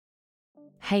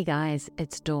Hey guys,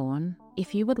 it's Dawn.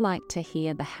 If you would like to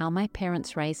hear the How My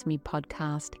Parents Raised Me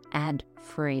podcast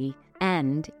ad-free,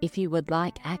 and if you would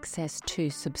like access to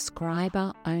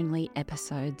subscriber-only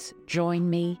episodes, join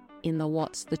me in the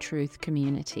What's the Truth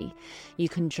community. You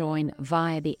can join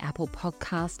via the Apple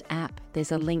Podcast app.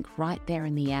 There's a link right there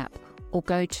in the app, or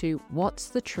go to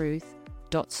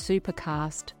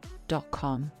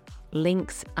whatsthetruth.supercast.com.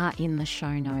 Links are in the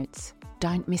show notes.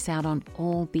 Don't miss out on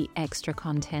all the extra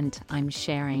content I'm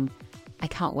sharing. I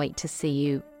can't wait to see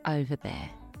you over there.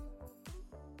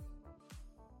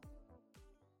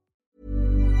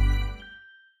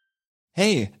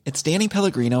 Hey, it's Danny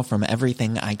Pellegrino from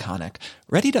Everything Iconic.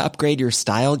 Ready to upgrade your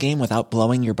style game without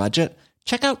blowing your budget?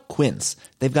 Check out Quince.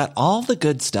 They've got all the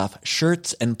good stuff,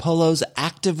 shirts and polos,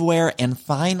 activewear, and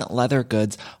fine leather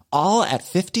goods, all at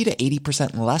 50 to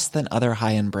 80% less than other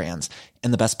high-end brands.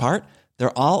 And the best part?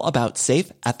 They're all about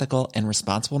safe, ethical, and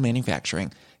responsible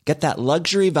manufacturing. Get that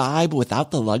luxury vibe without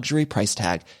the luxury price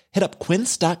tag. Hit up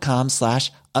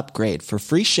quince.com/upgrade for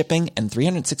free shipping and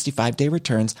 365-day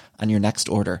returns on your next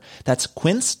order. That's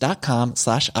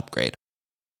quince.com/upgrade.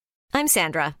 I'm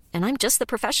Sandra, and I'm just the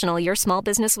professional your small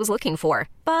business was looking for.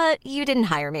 But you didn't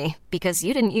hire me because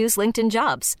you didn't use LinkedIn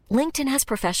Jobs. LinkedIn has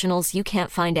professionals you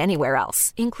can't find anywhere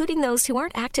else, including those who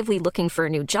aren't actively looking for a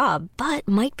new job, but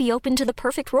might be open to the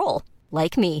perfect role,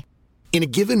 like me. In a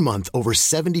given month, over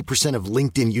 70% of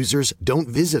LinkedIn users don't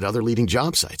visit other leading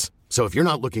job sites. So if you're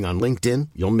not looking on LinkedIn,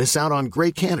 you'll miss out on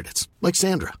great candidates like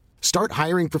Sandra. Start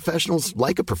hiring professionals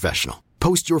like a professional.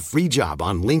 Post your free job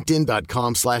on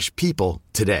linkedin.com/people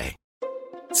today.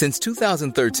 Since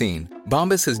 2013,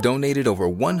 Bombas has donated over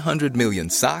 100 million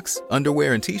socks,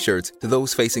 underwear, and T-shirts to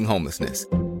those facing homelessness.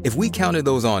 If we counted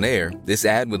those on air, this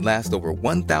ad would last over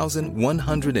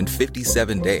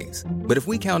 1,157 days. But if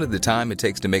we counted the time it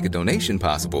takes to make a donation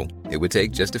possible, it would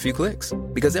take just a few clicks.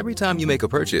 Because every time you make a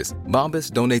purchase,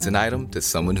 Bombas donates an item to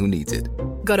someone who needs it.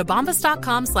 Go to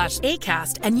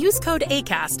bombas.com/ACAST and use code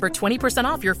ACAST for 20%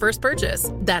 off your first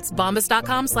purchase. That's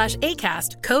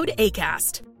bombas.com/ACAST, code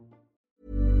ACAST.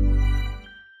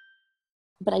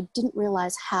 But I didn't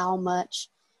realize how much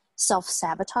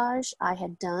self-sabotage I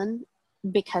had done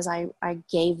because I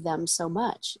gave them so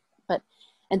much. But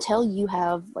until you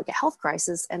have like a health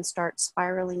crisis and start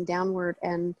spiraling downward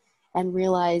and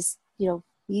realize, you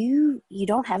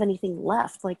don't have anything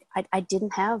left. Like I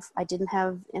didn't have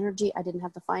energy. I didn't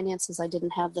have the finances. I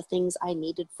didn't have the things I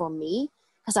needed for me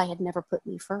because I had never put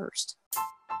me first.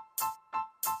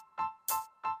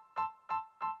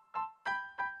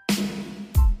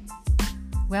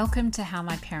 Welcome to How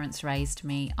My Parents Raised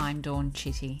Me. I'm Dawn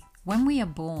Chitty. When we are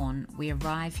born, we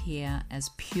arrive here as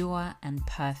pure and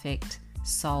perfect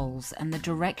souls, and the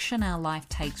direction our life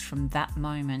takes from that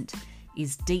moment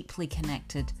is deeply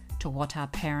connected to what our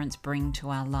parents bring to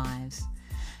our lives.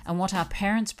 And what our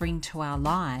parents bring to our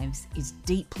lives is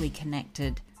deeply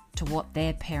connected to what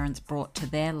their parents brought to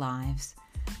their lives.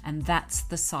 And that's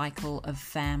the cycle of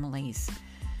families.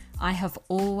 I have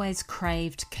always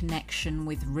craved connection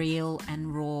with real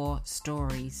and raw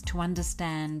stories to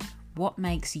understand what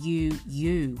makes you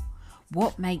you,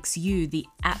 what makes you the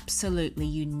absolutely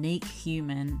unique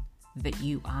human that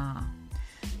you are.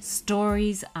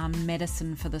 Stories are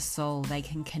medicine for the soul. They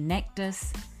can connect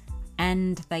us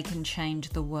and they can change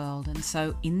the world. And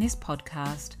so in this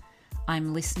podcast,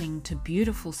 I'm listening to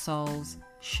beautiful souls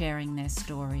sharing their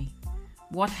story.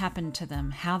 What happened to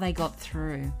them, how they got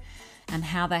through, and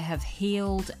how they have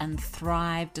healed and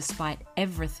thrived despite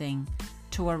everything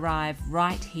to arrive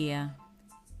right here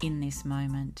in this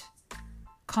moment.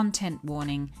 Content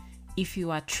warning: if you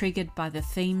are triggered by the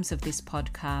themes of this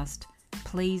podcast,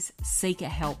 please seek a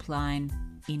helpline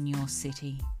in your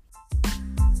city.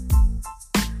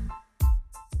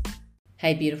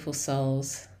 Hey beautiful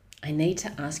souls, I need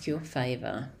to ask you a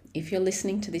favour. If you're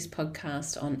listening to this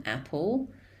podcast on Apple,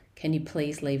 can you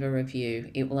please leave a review?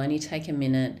 It will only take a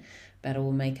minute, but it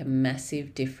will make a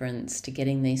massive difference to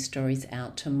getting these stories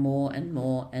out to more and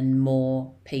more and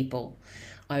more people.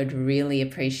 I would really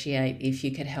appreciate if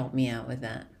you could help me out with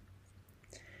that.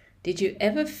 Did you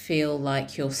ever feel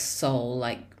like your soul,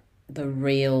 like the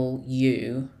real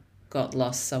you, got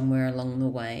lost somewhere along the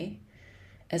way?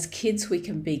 As kids, we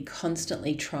can be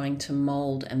constantly trying to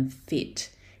mold and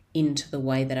fit into the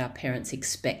way that our parents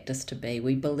expect us to be.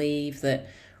 We believe that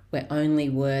we're only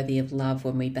worthy of love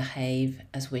when we behave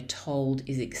as we're told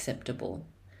is acceptable.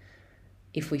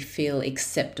 If we feel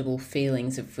acceptable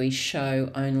feelings, if we show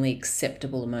only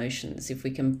acceptable emotions, if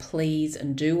we can please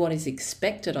and do what is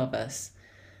expected of us,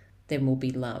 then we'll be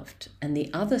loved. And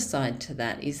the other side to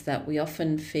that is that we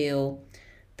often feel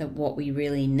that what we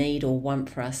really need or want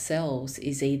for ourselves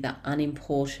is either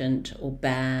unimportant or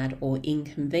bad or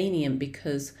inconvenient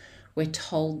because we're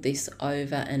told this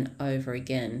over and over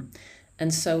again.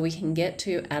 And so we can get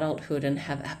to adulthood and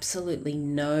have absolutely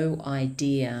no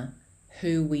idea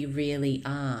who we really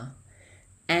are.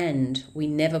 And we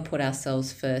never put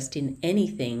ourselves first in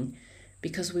anything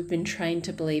because we've been trained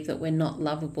to believe that we're not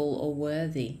lovable or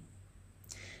worthy.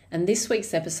 And this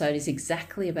week's episode is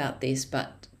exactly about this,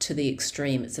 but to the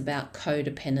extreme. It's about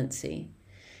codependency.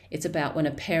 It's about when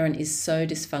a parent is so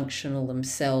dysfunctional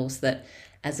themselves that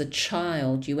as a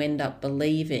child, you end up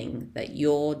believing that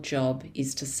your job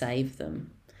is to save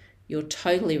them. You're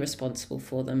totally responsible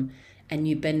for them, and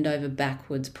you bend over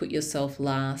backwards, put yourself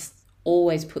last,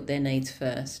 always put their needs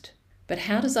first. But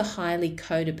how does a highly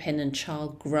codependent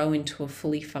child grow into a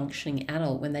fully functioning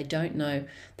adult when they don't know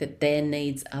that their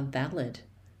needs are valid?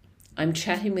 I'm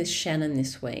chatting with Shannon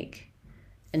this week,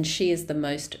 and she is the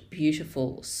most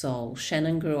beautiful soul.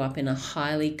 Shannon grew up in a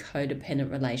highly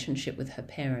codependent relationship with her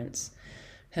parents.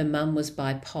 Her mum was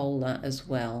bipolar as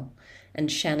well,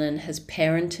 and Shannon has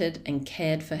parented and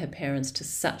cared for her parents to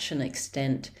such an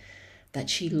extent that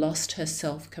she lost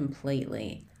herself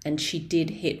completely, and she did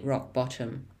hit rock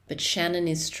bottom. But Shannon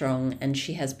is strong, and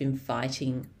she has been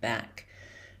fighting back,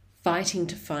 fighting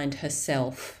to find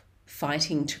herself,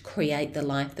 fighting to create the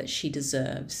life that she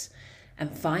deserves,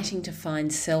 and fighting to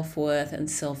find self-worth and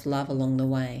self-love along the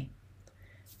way.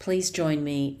 Please join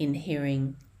me in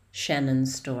hearing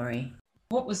Shannon's story.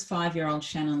 What was 5-year-old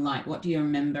Shannon like? What do you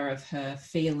remember of her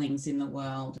feelings in the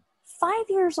world? 5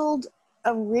 years old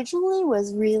originally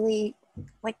was really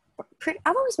I've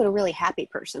always been a really happy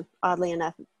person, oddly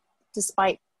enough,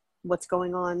 despite what's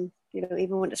going on,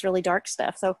 even when it's really dark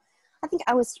stuff. So I think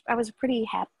I was a pretty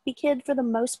happy kid for the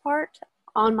most part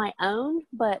on my own,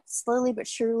 but slowly but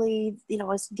surely, I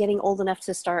was getting old enough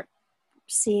to start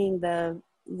seeing the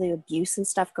abuse and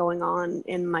stuff going on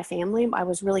in my family. I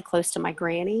was really close to my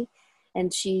granny,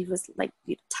 and she was like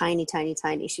tiny, tiny,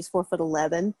 tiny. She's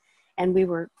 4'11", and we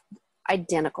were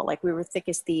identical. Like we were thick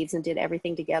as thieves and did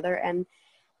everything together. And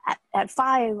at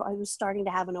 5, I was starting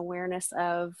to have an awareness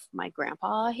of my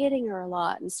grandpa hitting her a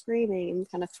lot and screaming and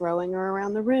kind of throwing her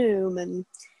around the room and,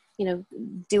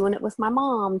 doing it with my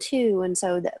mom too. And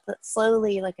so that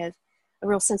slowly like a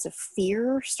real sense of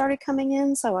fear started coming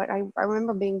in. So I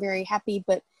remember being very happy,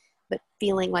 but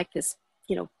feeling like this,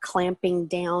 clamping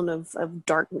down of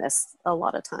darkness a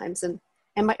lot of times. And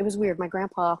it was weird. My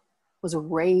grandpa was a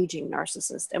raging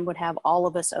narcissist and would have all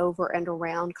of us over and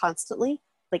around constantly.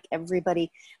 Like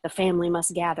everybody, the family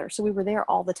must gather. So we were there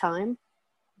all the time,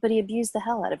 but he abused the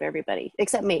hell out of everybody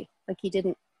except me. Like he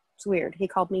didn't, it's weird. He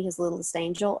called me his littlest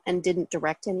angel and didn't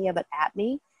direct any of it at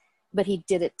me, but he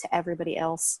did it to everybody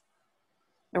else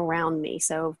around me.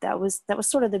 So that was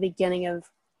sort of the beginning of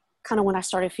kind of when I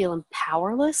started feeling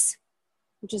powerless,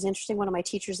 which is interesting. One of my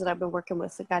teachers that I've been working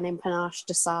with, a guy named Panache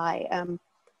Desai,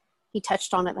 he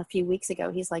touched on it a few weeks ago.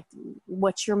 He's like,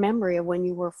 what's your memory of when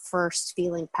you were first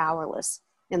feeling powerless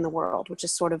in the world, which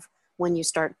is sort of when you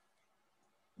start,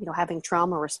 having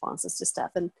trauma responses to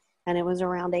stuff. And it was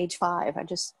around age 5. I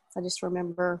just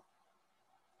remember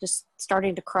just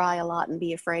starting to cry a lot and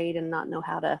be afraid and not know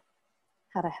how to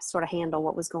sort of handle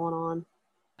what was going on.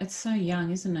 It's so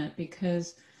young, isn't it?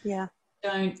 Because yeah, you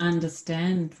don't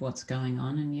understand what's going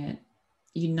on, and yet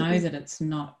you know that it's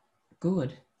not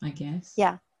good, I guess.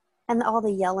 Yeah. And all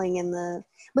the yelling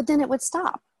but then it would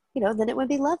stop. Then it would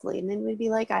be lovely. And then we'd be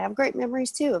like, I have great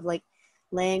memories too of like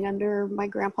laying under my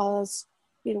grandpa's,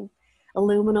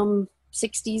 aluminum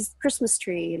 60s Christmas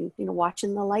tree and,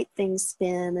 watching the light things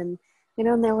spin. And,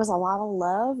 and there was a lot of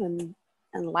love and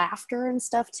laughter and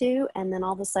stuff too. And then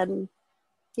all of a sudden,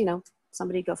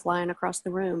 somebody'd go flying across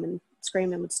the room and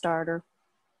screaming would start. Or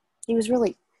he was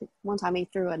really, one time he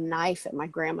threw a knife at my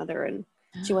grandmother and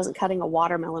she wasn't cutting a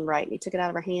watermelon right. And he took it out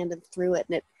of her hand and threw it,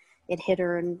 and it hit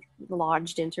her and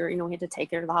lodged into her. We had to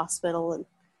take her to the hospital. And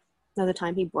another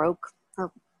time he broke her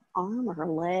arm or her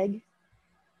leg.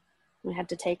 We had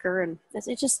to take her, and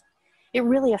it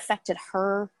really affected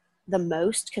her the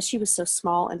most because she was so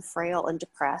small and frail and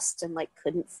depressed and like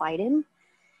couldn't fight him.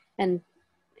 And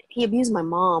he abused my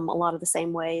mom a lot of the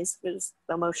same ways. It was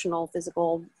emotional,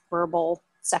 physical, verbal,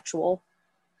 sexual,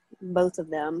 both of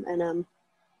them. And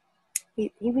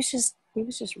he was just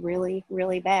really,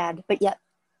 really bad. But yet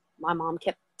my mom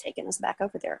kept taking us back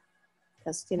over there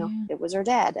because, it was her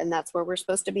dad, and that's where we're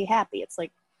supposed to be happy. It's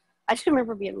like, I just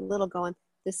remember being little going,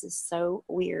 this is so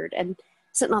weird. And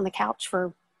sitting on the couch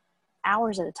for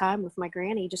hours at a time with my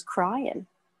granny, just crying.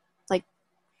 And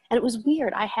it was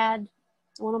weird. I had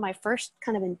one of my first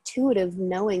kind of intuitive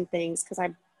knowing things, because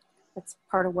that's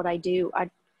part of what I do.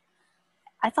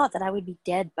 I thought that I would be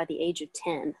dead by the age of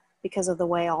 10 because of the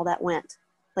way all that went.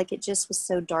 Like, it just was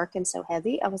so dark and so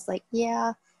heavy. I was like,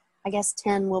 yeah, I guess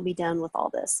 10 will be done with all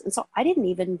this. And so I didn't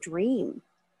even dream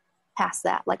past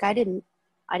that. Like, I didn't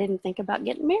think about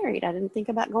getting married. I didn't think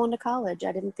about going to college.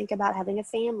 I didn't think about having a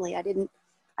family. I didn't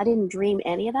dream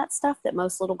any of that stuff that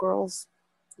most little girls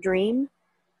dream.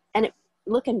 And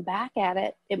looking back at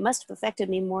it, it must have affected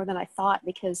me more than I thought,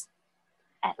 because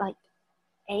at like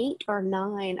 8 or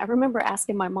 9, I remember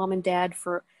asking my mom and dad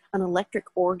for an electric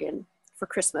organ for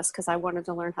Christmas because I wanted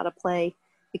to learn how to play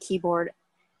the keyboard.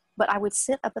 But I would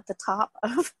sit up at the top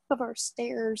of our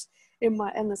stairs in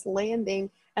this landing,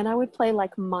 and I would play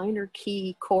like minor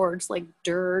key chords, like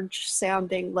dirge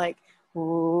sounding, like,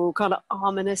 ooh, kind of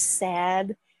ominous,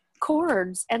 sad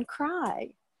chords, and cry.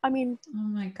 I mean, Oh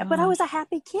my God. but I was a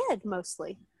happy kid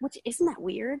mostly, which isn't that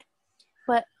weird?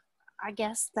 But I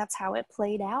guess that's how it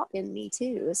played out in me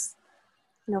too. Is,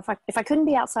 if I couldn't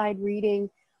be outside reading,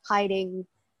 hiding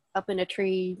up in a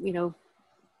tree,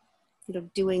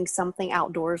 doing something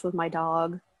outdoors with my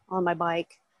dog, on my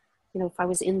bike, if I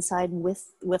was inside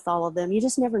with all of them, you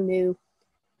just never knew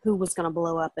who was going to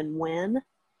blow up and when,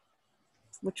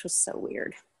 which was so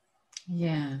weird.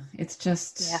 Yeah, it's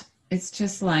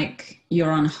just like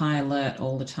you're on high alert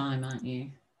all the time, aren't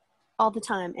you? All the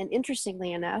time. And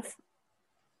interestingly enough,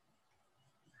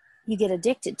 you get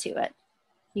addicted to it.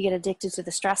 You get addicted to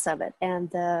the stress of it,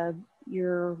 and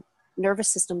your nervous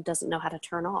system doesn't know how to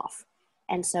turn off.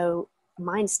 And so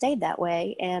mine stayed that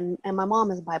way. And my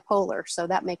mom is bipolar, so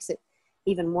that makes it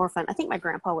even more fun. I think my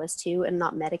grandpa was too, and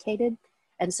not medicated.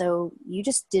 And so you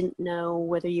just didn't know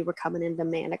whether you were coming into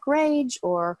manic rage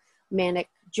or manic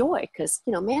joy, because,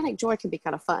 manic joy can be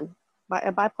kind of fun.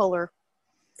 A bipolar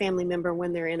family member,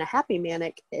 when they're in a happy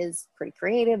manic, is pretty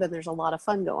creative and there's a lot of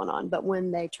fun going on. But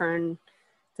when they turn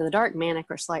to the dark manic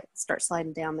or start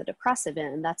sliding down the depressive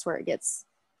end, that's where it gets,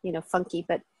 funky.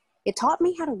 But it taught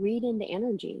me how to read into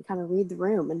energy and kind of read the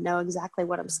room and know exactly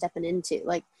what I'm stepping into.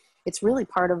 Like, it's really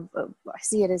part of, I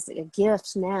see it as a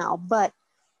gift now, but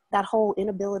that whole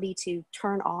inability to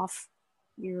turn off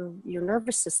your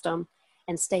nervous system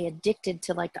and stay addicted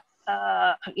to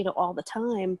all the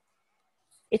time,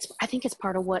 I think it's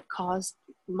part of what caused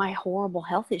my horrible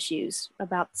health issues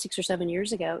about 6 or 7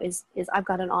 years ago is I've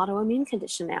got an autoimmune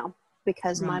condition now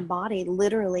because my body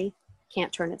literally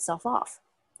can't turn itself off.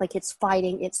 Like, it's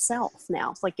fighting itself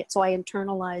now. So I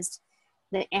internalized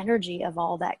the energy of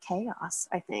all that chaos,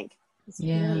 I think. It's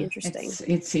really interesting.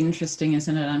 It's interesting,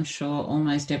 isn't it? I'm sure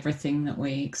almost everything that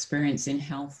we experience in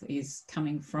health is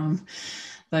coming from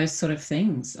those sort of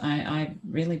things. I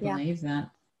really believe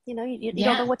that. You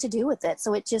don't know what to do with it.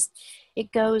 So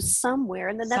it goes somewhere.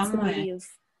 And then that's the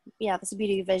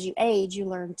beauty of as you age, you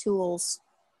learn tools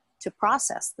to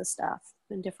process the stuff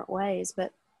in different ways.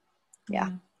 But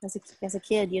as a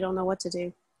kid, you don't know what to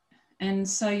do. And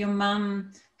so your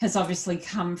mum has obviously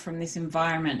come from this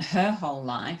environment her whole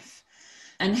life.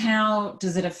 And how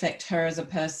does it affect her as a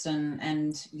person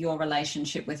and your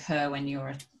relationship with her when you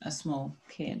were a small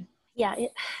kid? Yeah,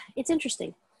 it's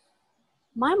interesting.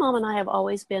 My mom and I have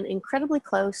always been incredibly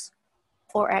close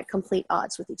or at complete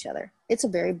odds with each other. It's a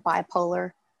very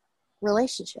bipolar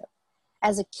relationship.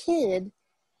 As a kid,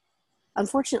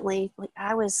 unfortunately, like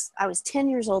I was 10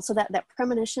 years old. So that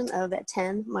premonition of at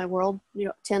 10, my world,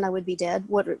 10, I would be dead.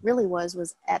 What it really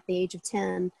was at the age of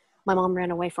 10, my mom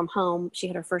ran away from home. She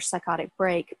had her first psychotic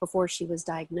break before she was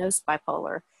diagnosed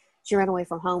bipolar. She ran away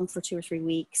from home for 2 or 3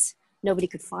 weeks. Nobody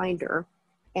could find her.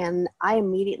 And I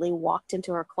immediately walked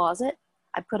into her closet.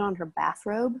 I put on her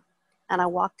bathrobe and I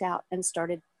walked out and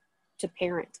started to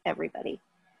parent everybody.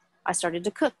 I started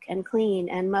to cook and clean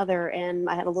and mother, and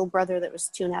I had a little brother that was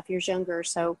 2.5 years younger.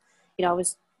 So, I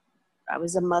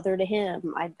was a mother to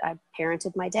him. I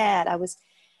parented my dad. I was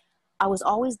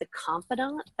always the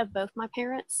confidant of both my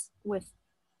parents with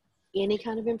any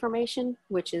kind of information,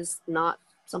 which is not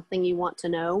something you want to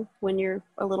know when you're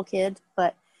a little kid.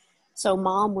 But so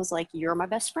mom was like, you're my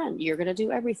best friend. You're going to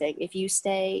do everything. If you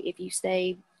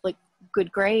stay like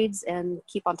good grades and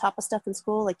keep on top of stuff in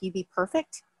school, like you be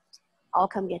perfect, I'll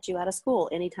come get you out of school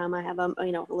anytime I have a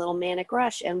little manic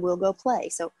rush and we'll go play.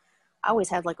 So I always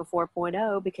had like a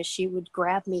 4.0 because she would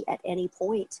grab me at any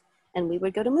point and we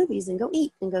would go to movies and go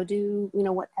eat and go do,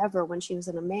 whatever when she was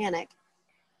in a manic.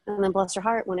 And then bless her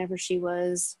heart, whenever she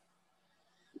was,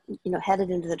 headed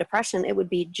into the depression, it would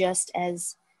be just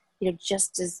as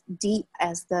deep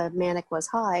as the manic was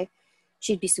high.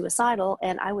 She'd be suicidal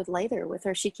and I would lay there with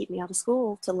her. She'd keep me out of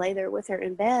school to lay there with her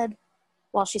in bed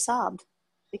while she sobbed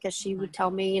because she would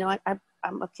tell me, I'm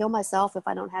going to kill myself if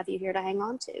I don't have you here to hang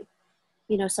on to.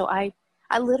 So I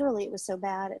I literally, it was so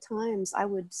bad at times, I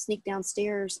would sneak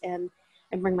downstairs and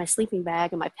bring my sleeping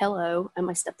bag and my pillow and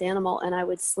my stuffed animal, and I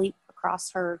would sleep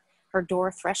across her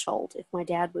door threshold. If my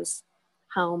dad was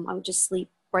home, I would just sleep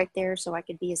right there so I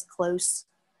could be as close,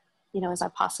 as I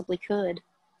possibly could.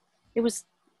 It was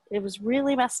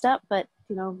really messed up, but,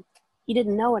 you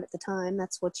didn't know it at the time.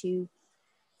 That's what you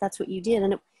did.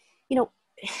 And,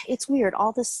 it's weird.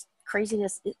 All this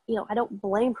craziness, I don't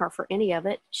blame her for any of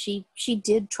it. She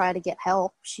did try to get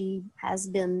help. She has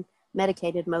been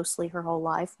medicated mostly her whole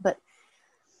life, but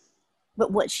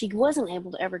what she wasn't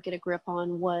able to ever get a grip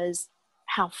on was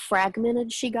how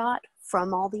fragmented she got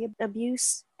from all the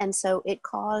abuse. And so it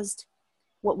caused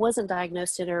what wasn't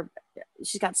diagnosed in her.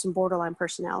 She's got some borderline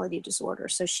personality disorder.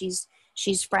 So she's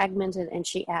fragmented, and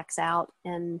she acts out,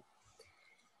 and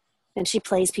she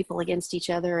plays people against each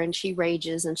other, and she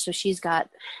rages. And so she's got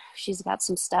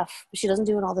some stuff. She doesn't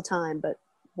do it all the time, but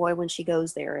boy, when she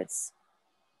goes there, it's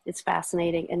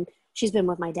fascinating. And she's been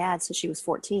with my dad since she was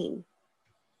 14.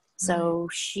 So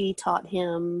she taught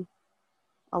him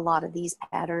a lot of these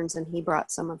patterns, and he brought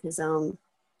some of his own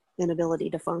inability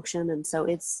to function. And so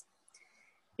it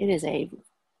is a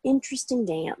interesting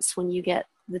dance when you get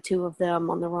the two of them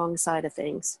on the wrong side of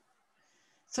things.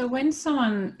 So when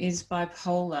someone is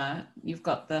bipolar, you've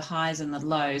got the highs and the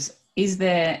lows. Is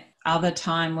there other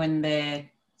time when they're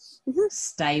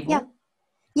stable?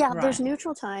 Yeah, Right. There's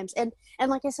neutral times. And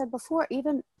like I said before,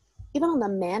 even on the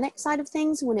manic side of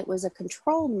things, when it was a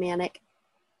controlled manic,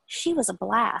 she was a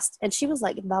blast. And she was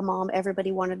like the mom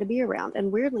everybody wanted to be around.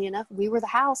 And weirdly enough, we were the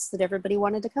house that everybody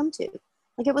wanted to come to.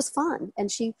 Like, it was fun.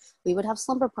 And we would have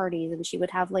slumber parties, and she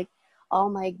would have like all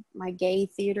my gay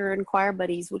theater and choir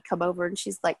buddies would come over, and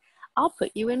she's like, I'll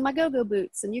put you in my go-go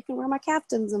boots and you can wear my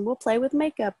caftans and we'll play with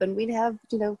makeup, and we'd have,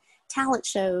 talent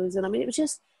shows. And I mean,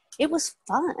 it was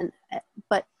fun.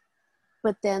 But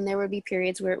then there would be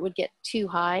periods where it would get too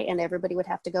high and everybody would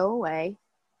have to go away.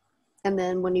 And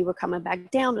then when you were coming back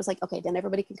down, it was like, okay, then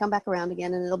everybody can come back around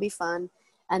again and it'll be fun.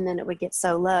 And then it would get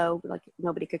so low, like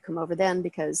nobody could come over then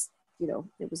because,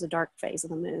 it was a dark phase of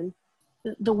the moon.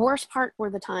 The worst part were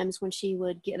the times when she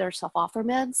would get herself off her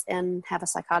meds and have a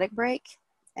psychotic break.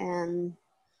 And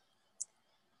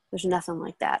there's nothing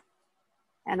like that.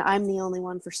 And I'm the only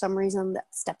one, for some reason, that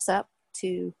steps up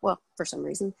to, for some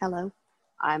reason, hello,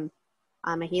 I'm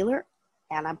a healer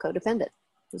and I'm codependent.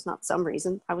 There's not some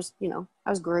reason. I was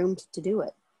groomed to do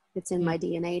it. It's in my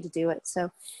DNA to do it.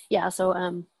 So,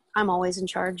 I'm always in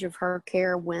charge of her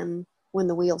care when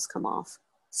the wheels come off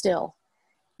still.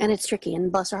 And it's tricky.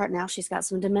 And bless her heart, now she's got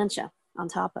some dementia on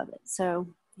top of it. So,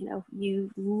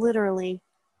 you literally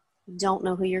don't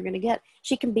know who you're going to get.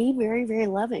 She can be very, very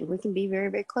loving. We can be very,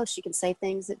 very close. She can say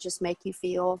things that just make you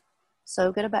feel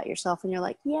so good about yourself. And you're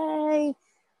like, yay,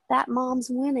 that mom's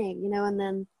winning, and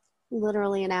then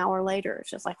literally an hour later,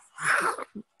 it's just like,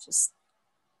 just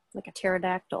like a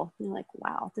pterodactyl. And you're like,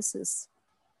 wow, this is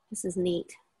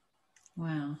neat.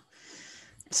 Wow.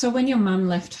 So when your mum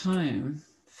left home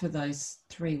for those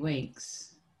 3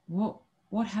 weeks,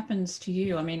 what happens to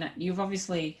you? I mean, you've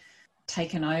obviously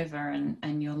taken over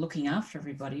and you're looking after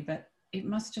everybody, but it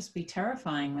must just be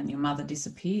terrifying when your mother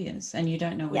disappears and you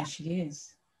don't know where she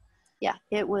is. Yeah,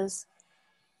 it was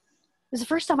the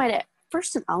first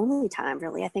and only time,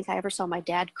 really, I think I ever saw my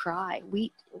dad cry.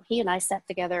 He and I sat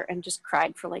together and just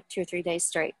cried for like 2 or 3 days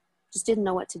straight. Just didn't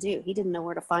know what to do. He didn't know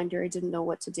where to find her. He didn't know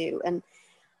what to do. And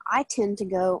I tend to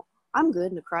go, I'm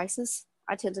good in a crisis.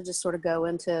 I tend to just sort of go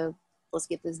into, let's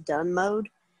get this done mode.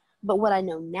 But what I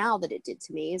know now that it did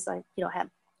to me is I have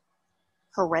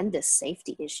horrendous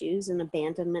safety issues and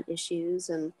abandonment issues,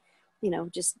 and,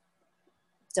 just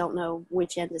don't know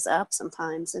which end is up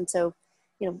sometimes. And so,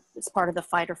 it's part of the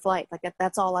fight or flight. Like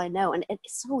that's all I know. And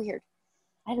it's so weird.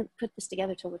 I didn't put this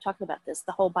together till we're talking about this,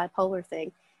 the whole bipolar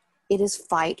thing. It is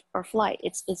fight or flight.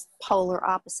 It's polar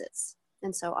opposites.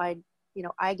 And so I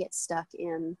get stuck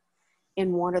in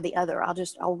one or the other.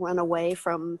 I'll run away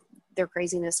from their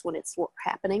craziness when it's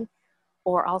happening,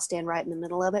 or I'll stand right in the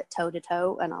middle of it, toe to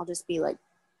toe, and I'll just be like,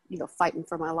 fighting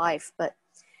for my life. But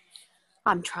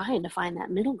I'm trying to find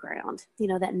that middle ground,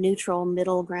 that neutral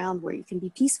middle ground where you can be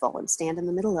peaceful and stand in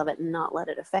the middle of it and not let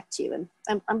it affect you.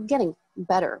 And I'm getting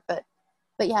better, but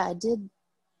yeah, I did,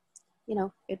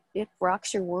 it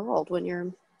rocks your world when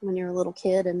you're a little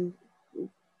kid and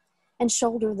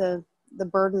shoulder the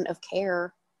burden of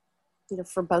care,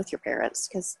 for both your parents.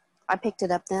 Because I picked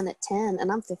it up then at 10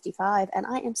 and I'm 55 and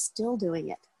I am still doing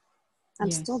it.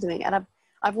 I'm still doing it.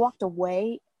 I've walked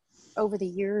away over the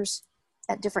years.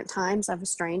 At different times, I've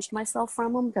estranged myself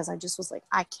from them because I just was like,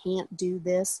 I can't do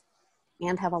this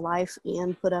and have a life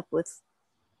and put up with,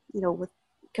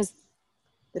 because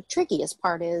the trickiest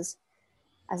part is,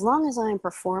 as long as I'm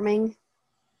performing,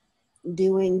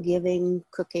 doing, giving,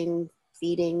 cooking,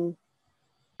 feeding,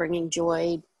 bringing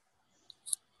joy,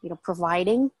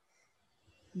 providing,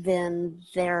 then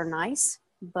they're nice.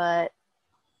 But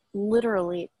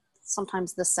literally,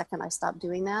 sometimes the second I stop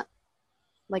doing that,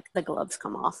 like the gloves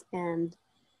come off and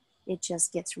it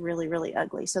just gets really, really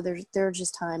ugly. So there are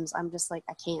just times I'm just like,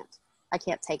 I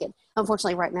can't take it.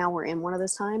 Unfortunately, right now we're in one of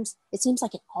those times. It seems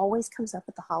like it always comes up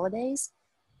at the holidays.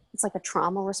 It's like a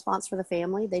trauma response for the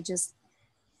family. They just,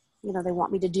 they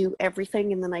want me to do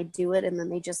everything, and then I do it, and then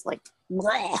they just like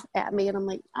bleh at me, and I'm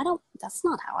like, that's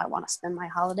not how I want to spend my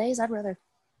holidays. I'd rather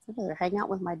hang out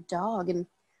with my dog and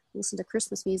listen to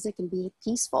Christmas music and be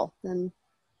peaceful than,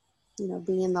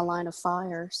 be in the line of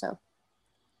fire. So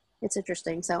it's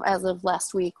interesting. So as of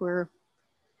last week, we're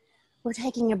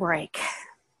taking a break.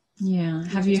 Yeah.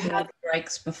 Have you had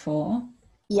breaks before?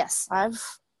 Yes, I've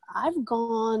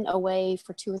gone away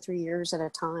for 2 or 3 years at a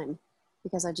time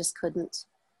because I just couldn't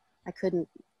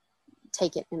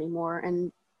take it anymore.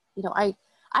 And,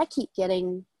 I keep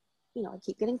getting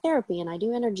therapy, and I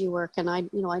do energy work, and I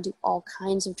do all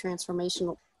kinds of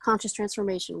conscious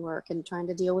transformation work, and trying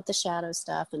to deal with the shadow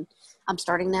stuff. And I'm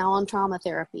starting now on trauma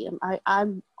therapy. And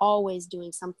I'm always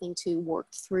doing something to work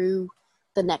through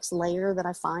the next layer that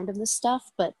I find of this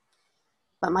stuff, but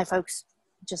my folks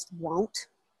just won't.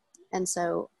 And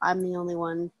so I'm the only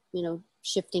one,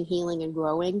 shifting, healing, and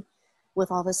growing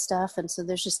with all this stuff. And so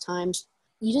there's just times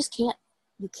you can't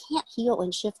heal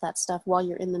and shift that stuff while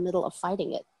you're in the middle of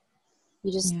fighting it.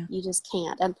 You just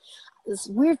can't. And this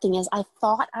weird thing is, I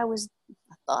thought I was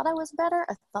better.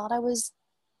 I thought I was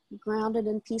grounded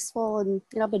and peaceful. And,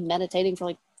 I've been meditating for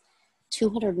like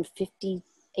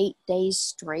 258 days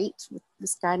straight with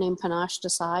this guy named Panache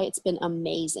Desai. It's been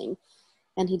amazing.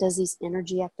 And he does these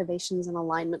energy activations and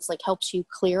alignments, like helps you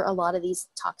clear a lot of these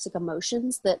toxic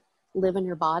emotions that live in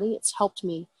your body. It's helped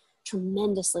me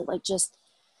tremendously, like just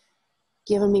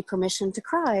given me permission to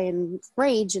cry and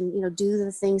rage and, do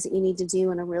the things that you need to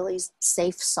do in a really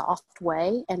safe, soft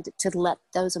way, and to let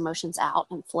those emotions out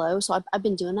and flow. So I've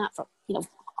been doing that for,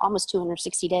 almost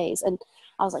 260 days. And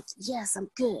I was like, yes,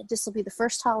 I'm good. This will be the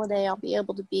first holiday I'll be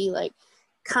able to be like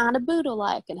kind of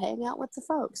Buddha-like and hang out with the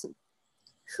folks. And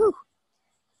whew,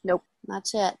 nope,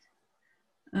 not yet.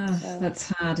 Oh, that's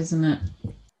hard, isn't it?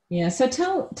 Yeah. So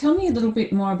tell me a little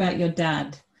bit more about your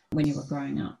dad when you were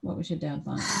growing up. What was your dad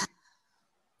like?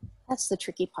 That's the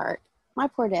tricky part. My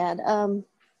poor dad.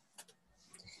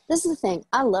 This is the thing.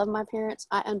 I love my parents.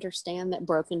 I understand that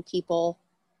broken people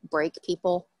break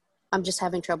people. I'm just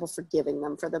having trouble forgiving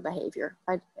them for the behavior.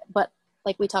 But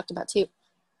like we talked about too,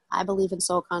 I believe in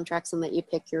soul contracts, and that you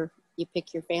pick your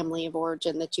family of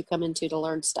origin that you come into to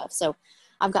learn stuff. So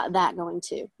I've got that going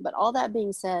too. But all that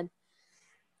being said,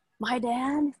 my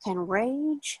dad can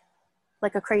rage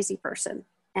like a crazy person,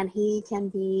 and he can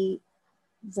be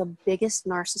the biggest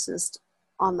narcissist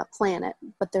on the planet,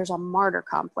 but there's a martyr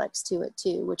complex to it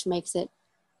too, which makes it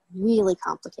really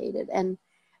complicated. And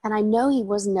I know he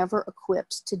was never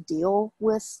equipped to deal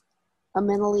with a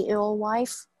mentally ill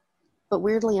wife, but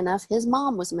weirdly enough, his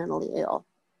mom was mentally ill,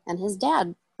 and his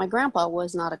dad, my grandpa,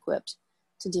 was not equipped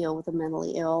to deal with a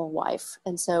mentally ill wife.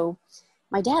 And so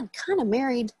my dad kind of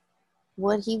married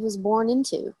what he was born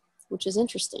into, which is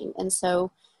interesting. And so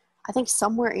I think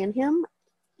somewhere in him,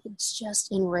 it's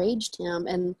just enraged him.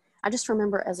 And I just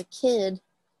remember as a kid,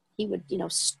 he would,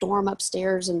 storm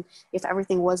upstairs, and if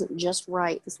everything wasn't just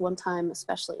right, this one time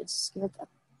especially, it scared the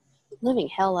living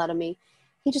hell out of me.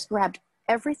 He just grabbed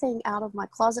everything out of my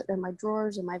closet and my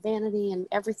drawers and my vanity and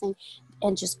everything,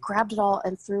 and just grabbed it all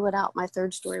and threw it out my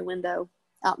 3rd-story window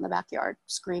out in the backyard,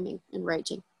 screaming and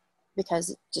raging because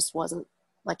it just wasn't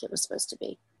like it was supposed to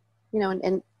be.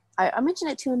 And I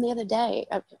mentioned it to him the other day.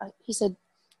 He said,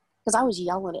 because I was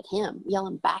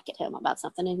yelling back at him about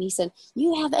something. And he said,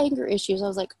 "You have anger issues." I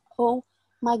was like, oh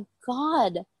my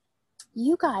God,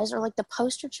 you guys are like the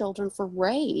poster children for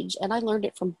rage. And I learned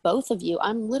it from both of you.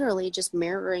 I'm literally just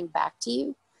mirroring back to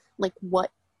you, like what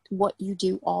you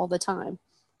do all the time.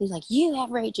 He's like, "You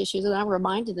have rage issues." And I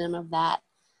reminded him of that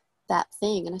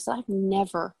thing. And I said, "I've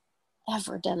never,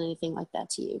 ever done anything like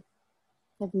that to you.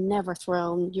 I've never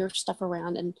thrown your stuff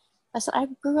around." And I said, "I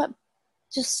grew up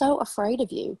just so afraid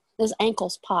of you." His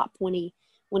ankles pop when he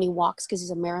walks, because he's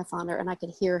a marathoner, and I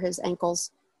could hear his ankles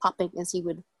popping as he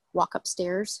would walk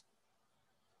upstairs.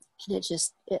 And it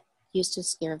used to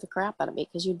scare the crap out of me,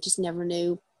 because you just never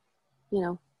knew,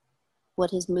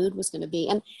 what his mood was going to be.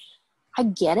 And I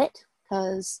get it,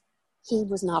 because he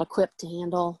was not equipped to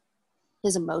handle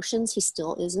his emotions. He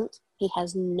still isn't. He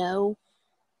has no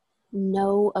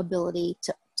ability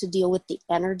to deal with the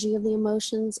energy of the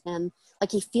emotions. And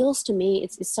like, he feels to me,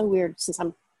 it's so weird since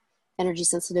I'm energy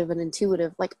sensitive and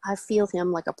intuitive. Like, I feel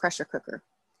him like a pressure cooker,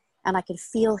 and I could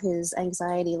feel his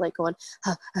anxiety, like going,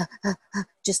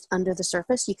 just under the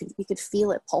surface. You could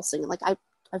feel it pulsing. Like, I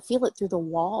feel it through the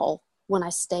wall when I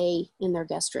stay in their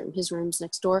guest room. His room's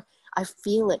next door. I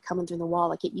feel it coming through the wall.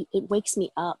 Like, it wakes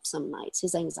me up some nights.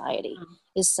 His anxiety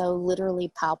is so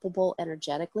literally palpable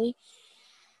energetically.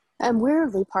 And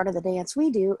weirdly, part of the dance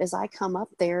we do is I come up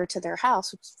there to their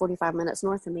house, which is 45 minutes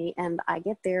north of me, and I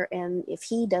get there, and if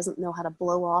he doesn't know how to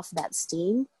blow off that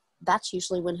steam, that's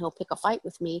usually when he'll pick a fight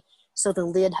with me. So the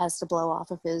lid has to blow off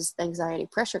of his anxiety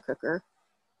pressure cooker,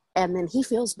 and then he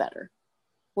feels better.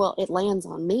 Well, it lands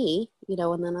on me,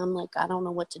 and then I'm like, I don't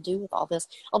know what to do with all this.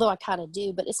 Although I kind of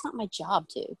do, but it's not my job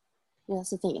to.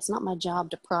 That's the thing. It's not my job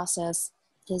to process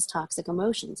his toxic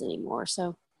emotions anymore.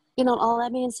 So, all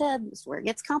that being said, this is where it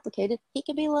gets complicated. He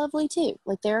can be lovely too.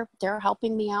 Like, they're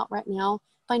helping me out right now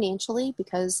financially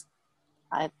because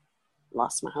I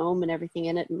lost my home and everything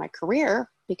in it, and my career,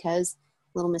 because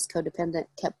little Miss Codependent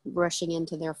kept rushing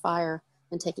into their fire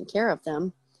and taking care of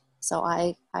them. So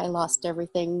I lost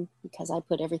everything because I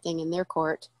put everything in their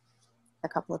court a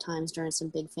couple of times during some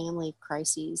big family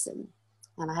crises, and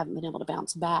I haven't been able to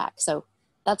bounce back. So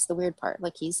that's the weird part.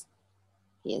 Like, he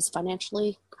is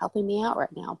financially helping me out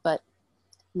right now, but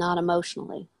not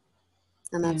emotionally.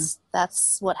 And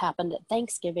that's what happened at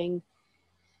Thanksgiving.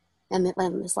 And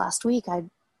then this last week,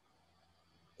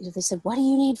 they said, what do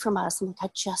you need from us? I'm like, I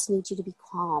just need you to be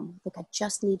calm. Like, I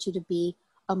just need you to be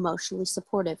emotionally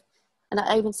supportive. And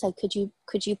I even said, could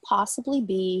you possibly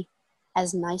be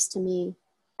as nice to me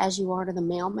as you are to the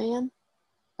mailman?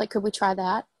 Like, could we try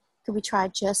that? Could we try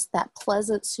just that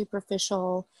pleasant,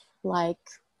 superficial, like,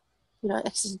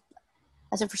 I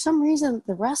said, for some reason,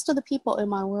 the rest of the people in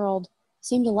my world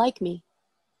seem to like me.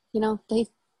 They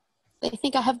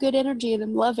think I have good energy and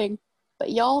I'm loving, but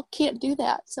y'all can't do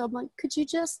that. So I'm like, could you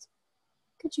just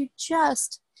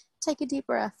take a deep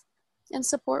breath and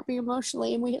support me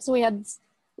emotionally? And we had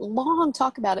long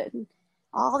talk about it, and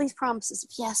all these promises.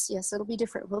 Yes, it'll be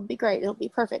different. It'll be great. It'll be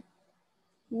perfect.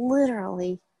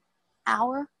 Literally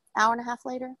hour and a half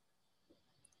later,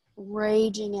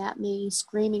 raging at me,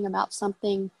 screaming about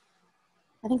something.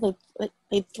 I think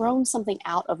they'd thrown something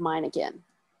out of mine again,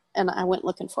 and I went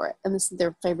looking for it. And this is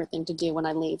their favorite thing to do when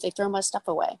I leave. They throw my stuff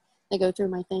away. They go through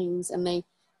my things and they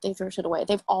throw shit away.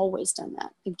 They've always done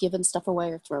that. They've given stuff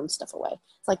away or thrown stuff away.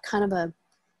 It's like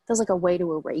feels like a way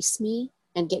to erase me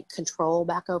and get control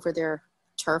back over their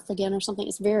turf again or something.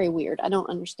 It's very weird. I don't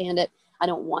understand it. I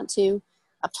don't want to.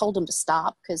 I've told them to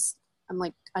stop because I'm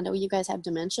like, I know you guys have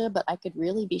dementia, but I could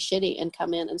really be shitty and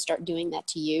come in and start doing that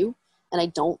to you. And I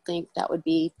don't think that would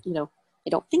be, I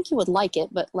don't think you would like it,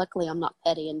 but luckily I'm not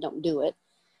petty and don't do it.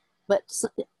 But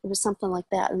it was something like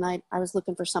that. And I was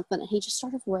looking for something, and he just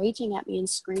started raging at me and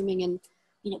screaming and,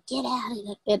 get out of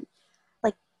it. And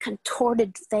like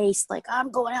contorted face, like,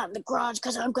 I'm going out in the garage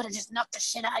because I'm going to just knock the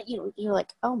shit out. You're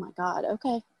like, oh my God.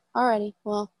 Okay. Alrighty.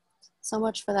 Well, so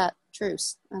much for that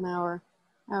truce an hour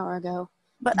ago.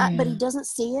 But but he doesn't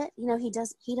see it.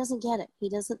 He doesn't get it. He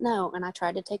doesn't know. And I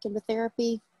tried to take him to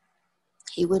therapy.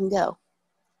 He wouldn't go.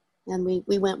 And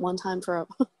we went one time for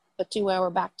a 2-hour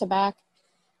back-to-back,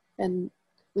 and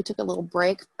we took a little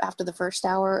break after the first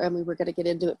hour, and we were going to get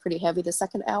into it pretty heavy the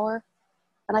second hour.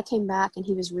 And I came back, and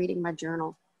he was reading my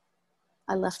journal.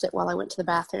 I left it while I went to the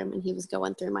bathroom, and he was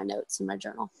going through my notes in my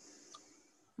journal.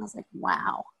 I was like,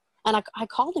 wow. And I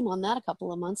called him on that a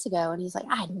couple of months ago, and he's like,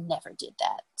 I never did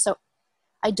that. So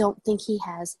I don't think he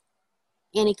has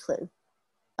any clue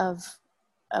of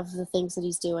the things that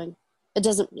he's doing.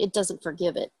 It doesn't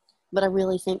forgive it, but I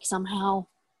really think somehow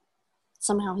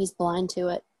he's blind to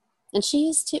it. And she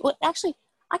is too. Well, actually,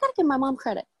 I got to give my mom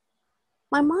credit.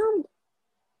 My mom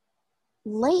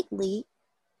lately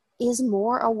is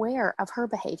more aware of her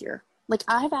behavior. Like,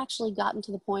 I've actually gotten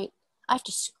to the point I have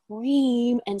to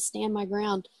scream and stand my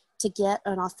ground to get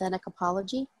an authentic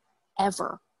apology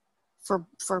ever for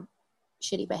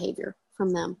shitty behavior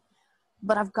from them.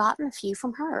 But I've gotten a few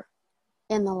from her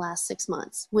in the last 6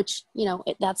 months, which,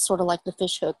 that's sort of like the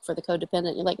fish hook for the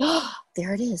codependent. You're like, oh,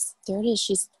 there it is.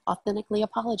 She's authentically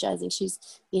apologizing. She's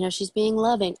being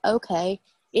loving. Okay.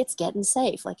 It's getting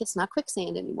safe. Like, it's not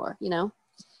quicksand anymore,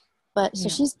 but so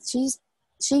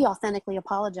she authentically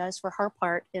apologized for her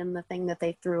part in the thing that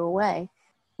they threw away,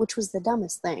 which was the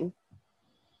dumbest thing.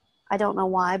 I don't know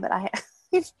why, but I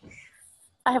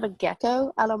have a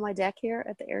gecko out on my deck here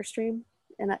at the Airstream,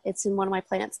 and it's in one of my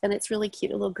plants, and it's really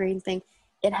cute, a little green thing.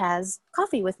 It has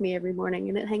coffee with me every morning,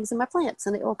 and it hangs in my plants,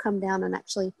 and it will come down and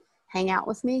actually hang out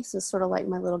with me. So it's sort of like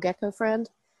my little gecko friend.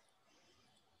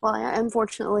 Well,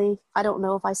 unfortunately, I don't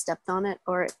know if I stepped on it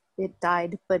or it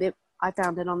died, but I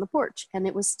found it on the porch and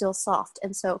it was still soft.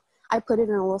 And so I put it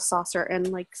in a little saucer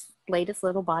and like laid its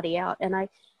little body out. And I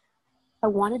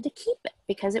wanted to keep it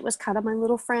because it was kind of my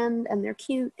little friend and they're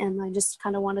cute. And I just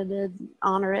kind of wanted to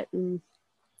honor it. And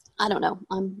I don't know,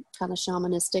 I'm kind of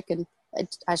shamanistic and I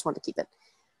just wanted to keep it.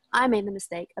 I made the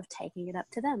mistake of taking it up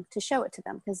to them to show it to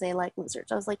them because they like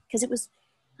lizards. I was like, because it was,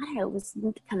 I don't know, it was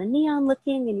kind of neon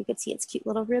looking and you could see its cute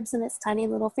little ribs and its tiny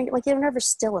little finger. Like they're never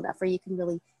still enough where you can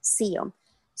really see them.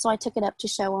 So I took it up to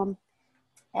show them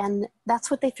and that's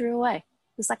what they threw away.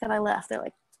 The second I left, they're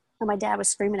like, and my dad was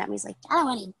screaming at me. He's like, I don't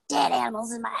want any dead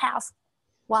animals in my house.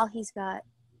 While he's got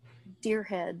deer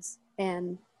heads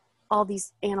and all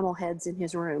these animal heads in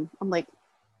his room. I'm like,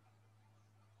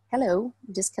 hello,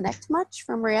 disconnect much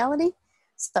from reality?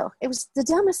 So it was the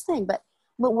dumbest thing. But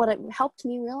what it helped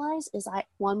me realize is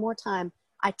one more time,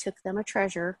 I took them a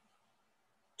treasure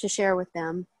to share with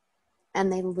them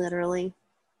and they literally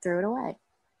threw it away.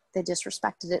 They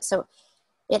disrespected it. So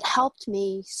it helped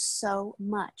me so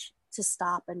much to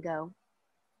stop and go,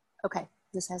 okay,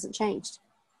 this hasn't changed.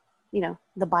 You know,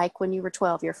 the bike when you were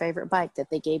 12, your favorite bike that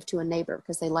they gave to a neighbor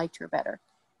because they liked her better,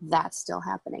 that's still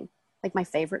happening. Like my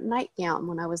favorite nightgown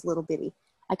when I was little bitty.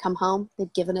 I come home,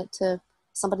 they'd given it to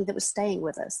somebody that was staying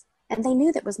with us. And they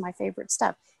knew that was my favorite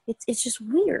stuff. It's just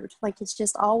weird. Like it's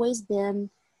just always been,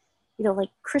 you know,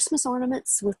 like Christmas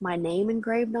ornaments with my name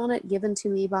engraved on it, given to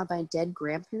me by my dead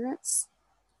grandparents.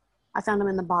 I found them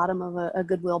in the bottom of a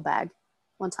Goodwill bag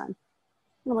one time.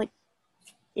 And I'm like,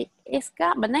 it's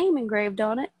got my name engraved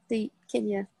on it. Can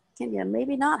you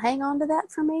maybe not hang on to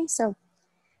that for me? So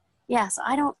yes,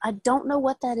 I don't know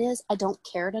what that is. I don't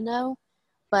care to know,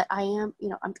 but I am, you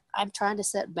know, I'm trying to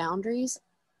set boundaries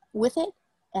with it.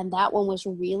 And that one was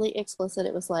really explicit.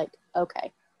 It was like,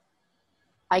 okay,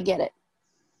 I get it.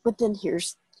 But then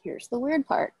here's the weird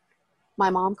part. My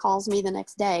mom calls me the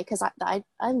next day because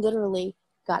I literally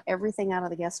got everything out of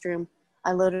the guest room.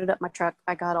 I loaded up my truck.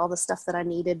 I got all the stuff that I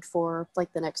needed for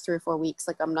like the next 3 or 4 weeks.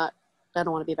 Like I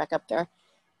don't want to be back up there.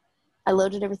 I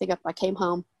loaded everything up. I came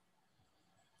home.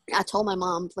 I told my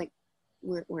mom, like,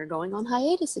 we're going on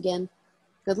hiatus again.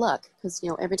 Good luck. Because, you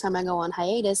know, every time I go on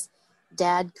hiatus,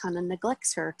 Dad kind of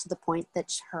neglects her to the point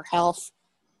that her health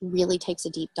really takes a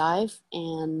deep dive.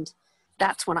 And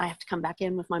that's when I have to come back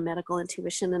in with my medical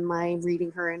intuition and my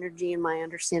reading her energy and my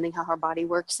understanding how her body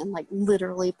works and like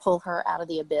literally pull her out of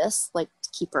the abyss, like to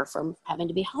keep her from having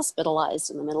to be hospitalized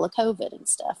in the middle of COVID and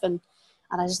stuff. And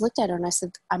I just looked at her and I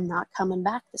said, I'm not coming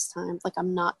back this time. Like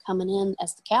I'm not coming in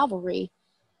as the cavalry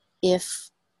if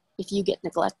you get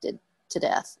neglected to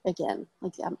death again.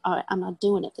 Like I'm not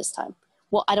doing it this time.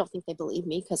 Well, I don't think they believe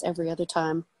me because every other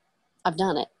time I've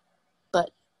done it,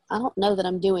 but I don't know that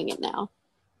I'm doing it now.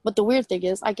 But the weird thing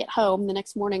is I get home the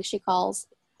next morning, she calls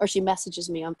or she messages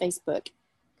me on Facebook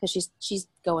because she's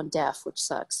going deaf, which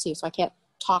sucks too. So I can't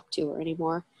talk to her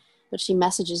anymore, but she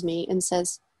messages me and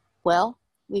says, well,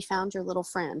 we found your little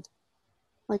friend.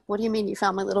 Like, what do you mean you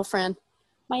found my little friend?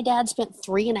 My dad spent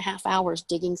 3.5 hours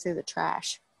digging through the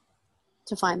trash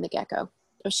to find the gecko.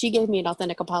 So she gave me an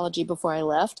authentic apology before I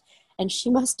left, and she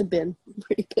must have been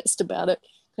pretty pissed about it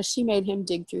because she made him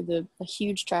dig through the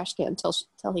huge trash can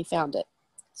until he found it.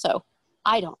 So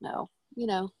I don't know, you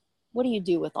know, what do you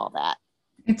do with all that?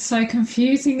 It's so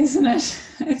confusing, isn't it?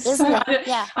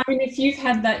 Yeah. I mean, if you've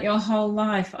had that your whole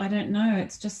life, I don't know.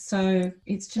 It's just so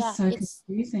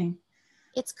confusing.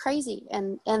 It's crazy.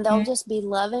 And they'll just be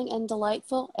loving and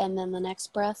delightful. And then the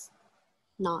next breath,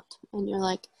 not. And you're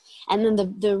like, and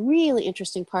then the really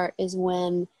interesting part is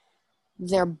when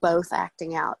they're both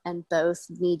acting out and both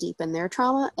knee deep in their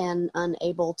trauma and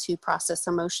unable to process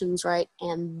emotions right.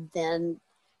 And then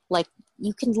like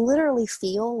you can literally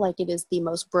feel like it is the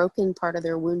most broken part of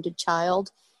their wounded child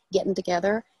getting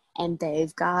together, and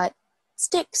they've got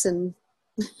sticks and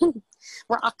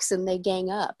rocks and they gang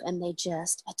up and they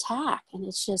just attack. And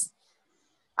it's just,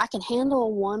 I can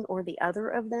handle one or the other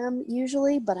of them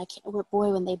usually, but I can't, boy,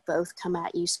 when they both come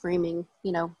at you screaming,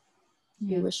 you know,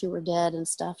 you wish you were dead and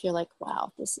stuff, you're like,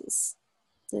 wow, this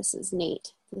is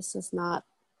neat. This is not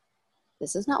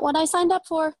what I signed up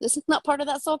for. This is not part of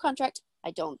that soul contract. I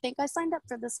don't think I signed up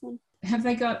for this one. Have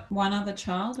they got one other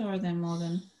child or are there more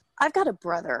than? I've got a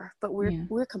brother, but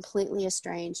we're completely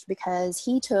estranged because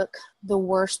he took the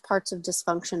worst parts of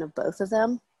dysfunction of both of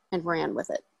them and ran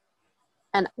with it.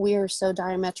 And we are so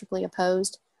diametrically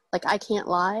opposed. Like, I can't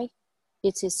lie.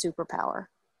 It's his superpower.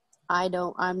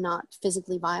 I'm not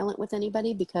physically violent with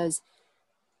anybody because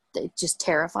it just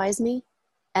terrifies me.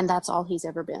 And that's all he's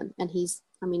ever been. And he's,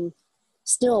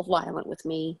 still violent with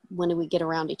me when we get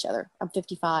around each other. I'm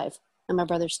 55. And my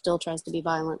brother still tries to be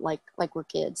violent, like we're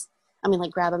kids. I mean,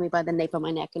 like grabbing me by the nape of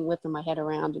my neck and whipping my head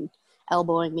around and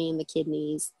elbowing me in the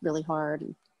kidneys really hard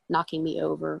and knocking me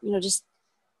over, just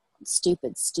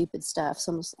stupid stuff.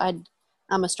 So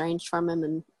I'm estranged from him,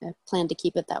 and I plan to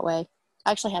keep it that way.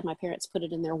 I actually had my parents put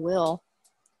it in their will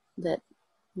that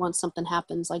once something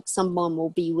happens, like someone will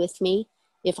be with me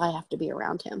if I have to be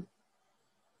around him.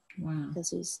 Wow.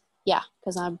 Because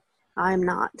I'm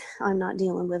not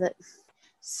dealing with it.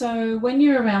 So when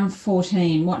you're around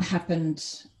 14, what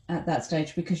happened at that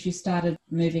stage? Because you started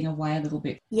moving away a little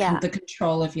bit from the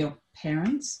control of your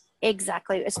parents.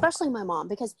 Exactly. Especially my mom,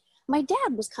 because my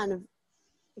dad was kind of,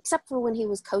 except for when he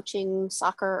was coaching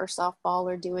soccer or softball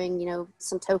or doing,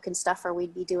 some token stuff, or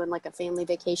we'd be doing like a family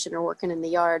vacation or working in the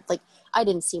yard. Like, I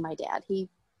didn't see my dad. He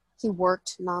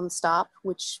worked nonstop,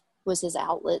 which was his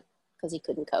outlet because he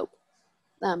couldn't cope.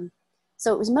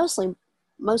 So it was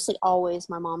mostly always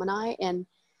my mom and I, and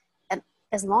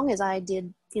as long as I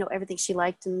did, everything she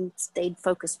liked and stayed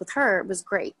focused with her, it was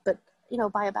great. But,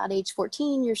 by about age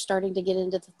 14, you're starting to get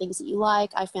into the things that you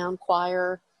like. I found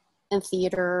choir and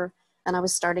theater, and I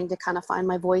was starting to kind of find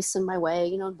my voice and my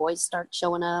way, boys start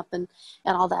showing up and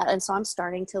all that. And so I'm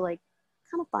starting to like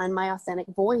kind of find my authentic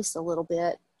voice a little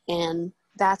bit. And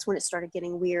that's when it started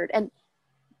getting weird. And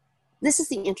this is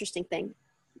the interesting thing.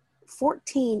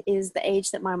 14 is the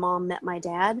age that my mom met my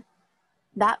dad.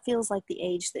 That feels like the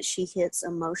age that she hits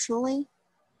emotionally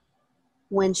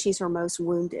when she's her most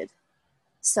wounded.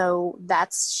 So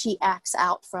she acts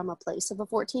out from a place of a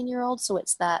 14-year-old. So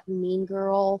it's that mean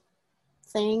girl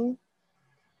thing.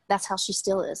 That's how she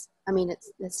still is. I mean,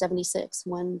 it's 76.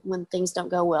 When things don't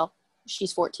go well,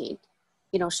 she's 14.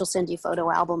 She'll send you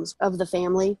photo albums of the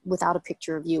family without a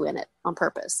picture of you in it on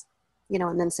purpose.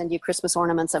 And then send you Christmas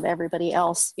ornaments of everybody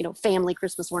else, family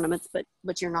Christmas ornaments,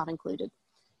 but you're not included.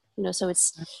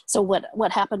 So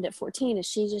what happened at 14 is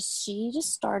she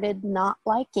just started not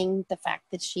liking the fact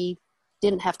that she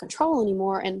didn't have control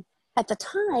anymore. And at the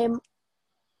time,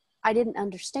 I didn't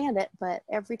understand it, but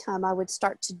every time I would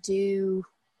start to do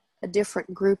a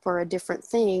different group or a different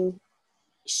thing,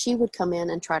 she would come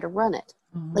in and try to run it.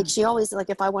 Mm-hmm. Like she always,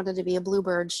 like if I wanted to be a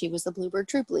bluebird, she was the bluebird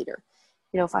troop leader.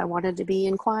 If I wanted to be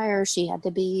in choir, she had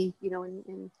to be,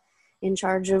 in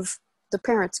charge of the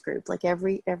parents group. Like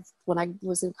every when I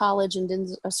was in college and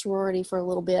did a sorority for a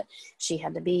little bit, she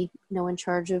had to be, in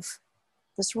charge of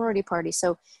the sorority party.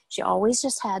 So she always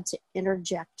just had to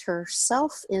interject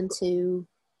herself into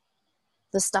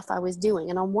the stuff I was doing.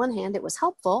 And on one hand, it was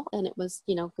helpful and it was,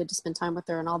 good to spend time with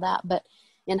her and all that. But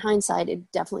in hindsight,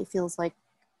 it definitely feels like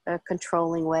a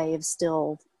controlling way of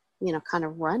still, kind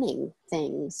of running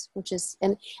things, which is,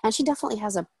 and she definitely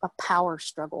has a power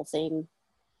struggle thing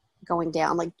going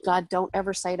down. Like, God, don't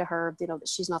ever say to her, that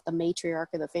she's not the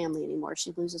matriarch of the family anymore.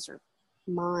 She loses her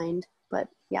mind. But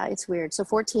yeah, it's weird. So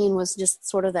 14 was just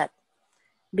sort of that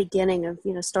beginning of,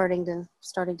 starting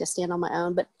to stand on my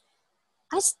own. But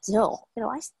I still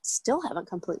haven't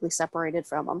completely separated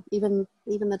from them. Even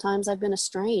the times I've been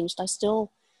estranged, I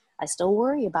still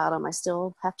worry about them. I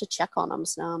still have to check on them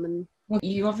some. And well,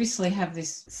 you obviously have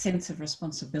this sense of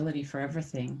responsibility for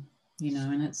everything,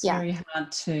 and it's very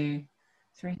hard to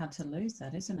lose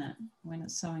that, isn't it? When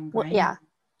it's so ingrained. Well, yeah.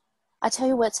 I tell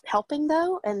you what's helping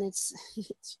though, and it's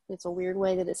a weird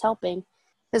way that it's helping,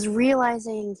 is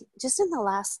realizing just in the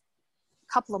last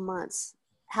couple of months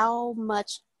how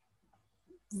much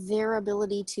their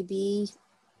ability to be,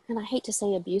 and I hate to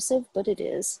say abusive, but it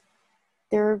is.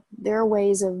 There are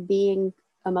ways of being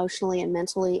emotionally and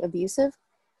mentally abusive.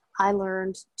 I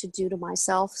learned to do to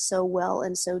myself so well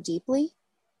and so deeply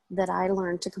that I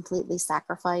learned to completely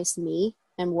sacrifice me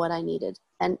and what I needed,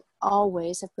 and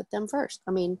always have put them first.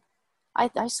 I mean,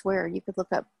 I swear you could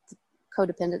look up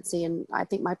codependency and I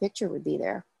think my picture would be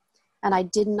there. And I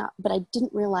didn't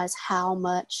realize how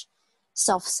much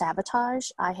self-sabotage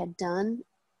I had done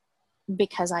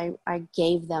because I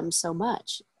gave them so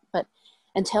much. But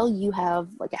until you have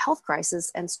like a health crisis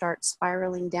and start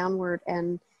spiraling downward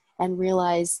and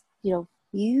realize, you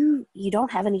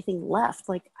don't have anything left.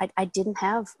 Like I didn't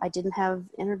have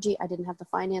energy. I didn't have the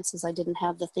finances. I didn't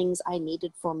have the things I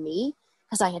needed for me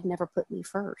because I had never put me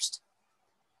first.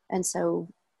 And so,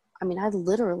 I mean, I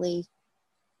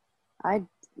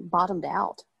bottomed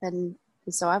out. And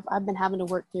so I've been having to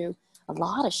work through a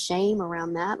lot of shame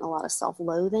around that and a lot of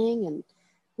self-loathing and,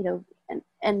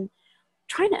 and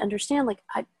trying to understand, like,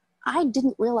 I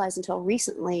didn't realize until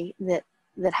recently that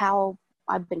how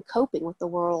I've been coping with the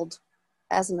world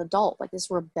as an adult, like this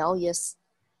rebellious,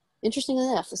 interestingly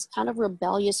enough, this kind of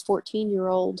rebellious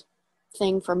 14-year-old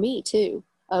thing for me too,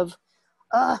 of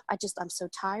I'm so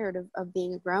tired of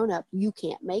being a grown up. You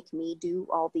can't make me do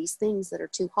all these things that are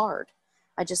too hard.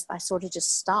 I sort of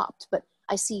just stopped. But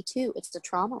I see too, it's the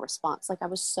trauma response. Like I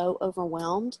was so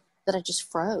overwhelmed that I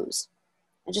just froze.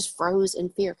 I just froze in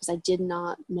fear because I did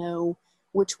not know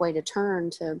which way to turn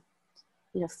to,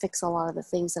 fix a lot of the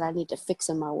things that I need to fix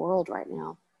in my world right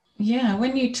now. Yeah,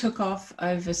 when you took off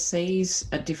overseas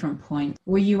at different points,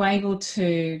 were you able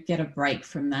to get a break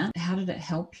from that? How did it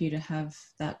help you to have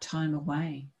that time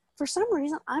away? For some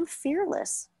reason, I'm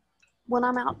fearless when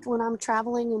I'm out, when I'm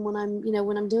traveling, and when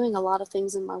I'm doing a lot of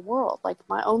things in my world. Like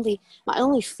my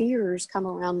only fears come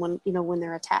around when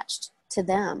they're attached to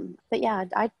them. But yeah,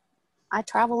 I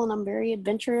travel and I'm very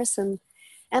adventurous and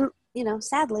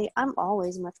sadly, I'm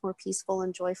always much more peaceful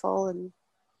and joyful and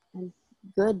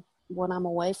good when I'm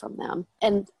away from them.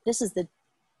 And this is the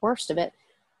worst of it.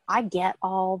 I get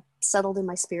all settled in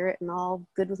my spirit and all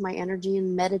good with my energy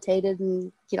and meditated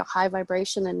and, high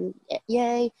vibration and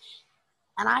yay.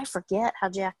 And I forget how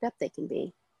jacked up they can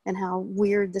be and how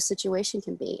weird the situation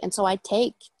can be. And so I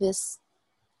take this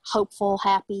hopeful,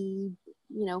 happy,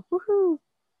 woohoo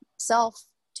self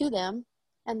to them.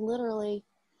 And literally,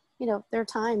 there are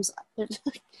times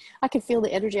I can feel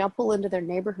the energy. I'll pull into their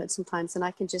neighborhood sometimes and I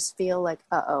can just feel like,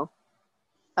 uh-oh,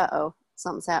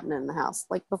 something's happening in the house.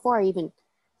 Like before I even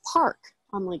park,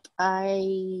 I'm like,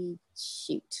 I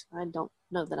don't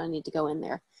know that I need to go in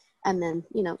there. And then,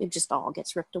 it just all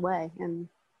gets ripped away. And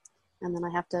then I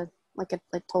have to, like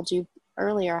I told you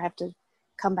earlier, I have to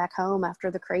come back home after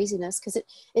the craziness because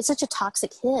it's such a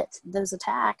toxic hit, those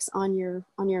attacks on your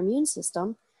immune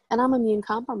system. And I'm immune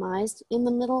compromised in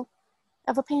the middle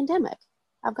of a pandemic.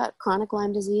 I've got chronic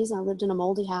Lyme disease. I lived in a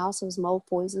moldy house. I was mold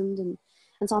poisoned. And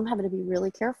so I'm having to be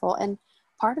really careful. And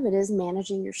part of it is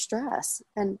managing your stress.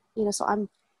 And, so I'm,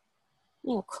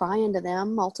 crying to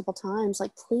them multiple times,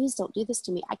 like, please don't do this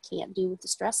to me. I can't deal with the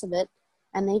stress of it.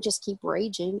 And they just keep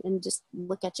raging and just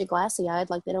look at you glassy eyed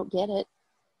like they don't get it.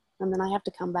 And then I have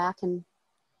to come back and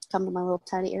come to my little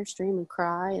tiny Airstream and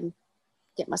cry and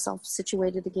get myself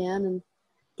situated again and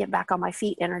get back on my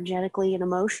feet energetically and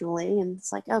emotionally. And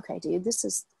it's like, okay, dude,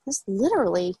 this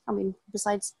literally,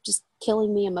 besides just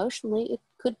killing me emotionally, it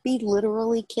could be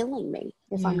literally killing me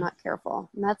if I'm not careful.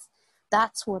 And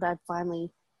that's what I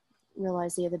finally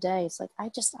realized the other day. It's like,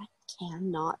 I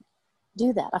cannot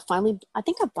do that. I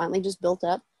think I've finally just built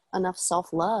up enough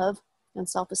self-love and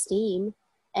self-esteem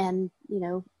and,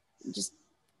 just,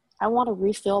 I want to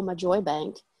refill my joy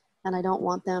bank and I don't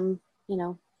want them,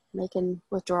 making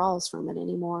withdrawals from it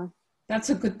anymore. That's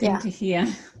a good thing to hear.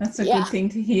 That's a good thing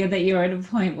to hear that you're at a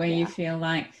point where you feel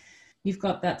like you've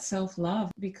got that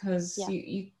self-love because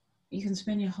you can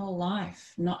spend your whole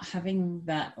life not having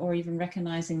that or even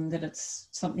recognizing that it's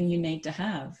something you need to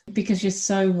have because you're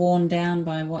so worn down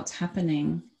by what's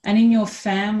happening. And in your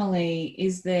family,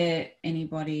 is there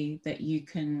anybody that you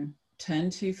can turn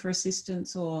to for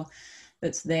assistance or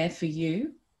that's there for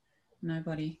you?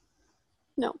 Nobody?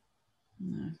 No.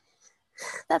 No.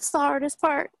 That's the hardest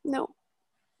part. No.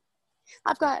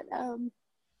 I've got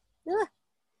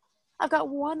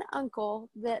one uncle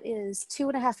that is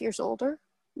 2.5 years older.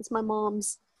 It's my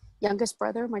mom's youngest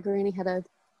brother. My granny had a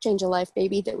change of life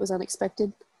baby that was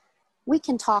unexpected. We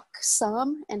can talk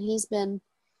some, and he's been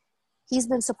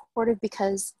supportive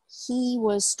because he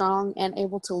was strong and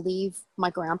able to leave my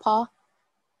grandpa.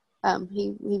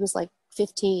 He was like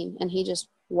 15 and he just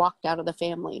walked out of the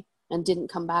family and didn't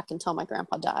come back until my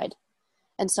grandpa died.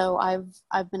 And so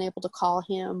I've been able to call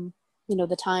him,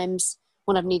 the times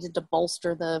when I've needed to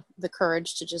bolster the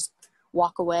courage to just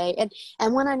walk away.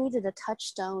 And when I needed a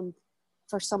touchstone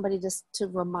for somebody just to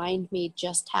remind me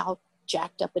just how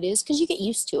jacked up it is, because you get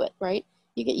used to it, right?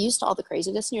 You get used to all the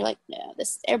craziness and you're like, no,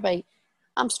 everybody,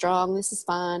 I'm strong. This is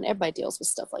fine. Everybody deals with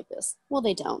stuff like this. Well,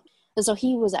 they don't. And so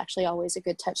he was actually always a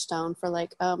good touchstone for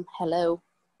like, hello,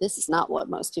 this is not what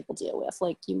most people deal with.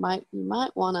 Like you might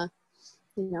want to,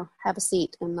 have a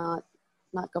seat and not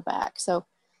go back. So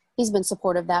he's been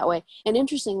supportive that way. And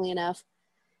interestingly enough,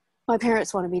 my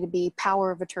parents wanted me to be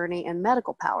power of attorney and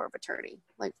medical power of attorney,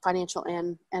 like financial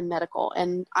and medical.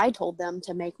 And I told them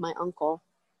to make my uncle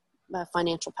a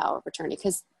financial power of attorney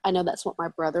because I know that's what my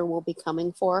brother will be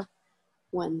coming for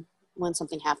when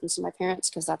something happens to my parents,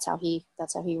 because that's how he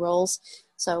rolls.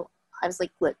 So I was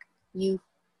like, look, you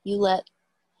let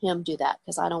him do that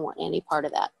because I don't want any part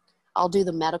of that. I'll do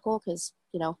the medical because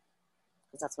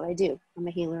that's what I do. I'm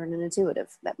a healer and an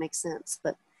intuitive. That makes sense.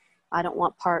 But I don't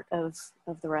want part of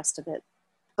the rest of it.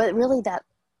 But really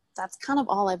that's kind of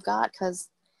all I've got because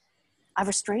I've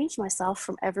estranged myself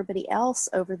from everybody else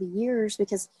over the years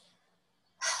because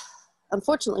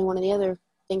unfortunately one of the other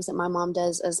things that my mom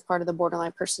does as part of the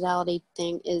borderline personality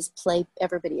thing is play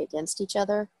everybody against each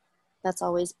other. That's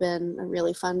always been a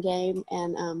really fun game,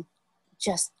 and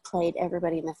just played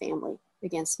everybody in the family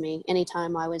against me.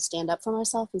 Anytime I would stand up for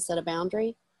myself and set a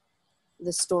boundary,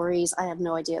 the stories, I have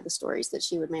no idea the stories that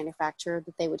she would manufacture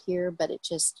that they would hear, but it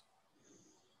just,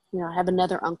 I have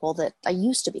another uncle that I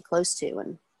used to be close to,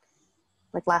 and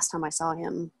like last time I saw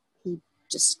him, he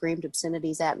just screamed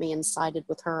obscenities at me and sided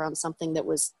with her on something that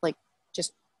was like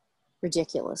just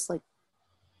ridiculous. Like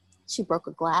she broke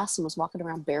a glass and was walking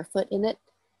around barefoot in it.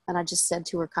 And I just said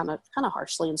to her kind of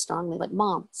harshly and strongly, like,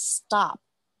 Mom, stop,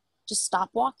 just stop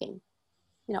walking.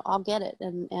 I'll get it.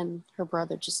 And her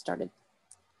brother just started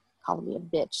calling me a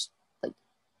bitch like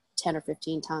 10 or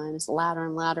 15 times, louder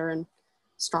and louder and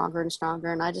stronger and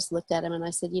stronger. And I just looked at him and I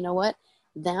said, you know what?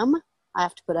 Them I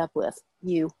have to put up with.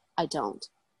 You, I don't.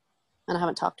 And I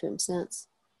haven't talked to him since.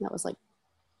 That was like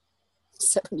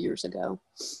 7 years ago.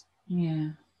 Yeah.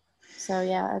 So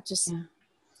yeah, it just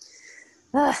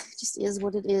is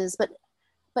what it is. But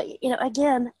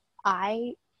again,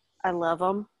 I love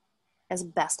them as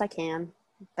best I can.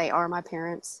 They are my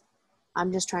parents.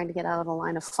 I'm just trying to get out of the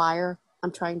line of fire.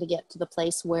 I'm trying to get to the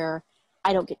place where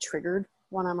I don't get triggered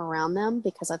when I'm around them,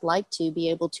 because I'd like to be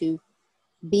able to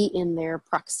be in their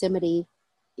proximity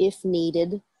if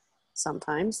needed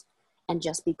sometimes and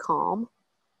just be calm.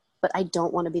 But I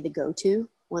don't want to be the go-to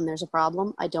when there's a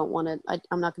problem.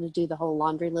 I'm not going to do the whole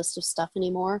laundry list of stuff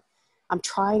anymore. I'm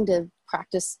trying to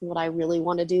practice what I really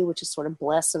want to do, which is sort of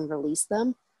bless and release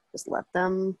them. Just let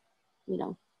them,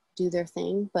 do their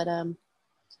thing. But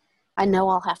I know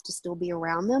I'll have to still be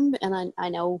around them, and I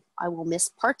know I will miss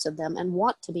parts of them and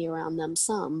want to be around them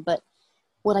some. But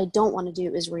what I don't want to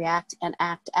do is react and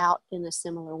act out in a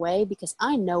similar way, because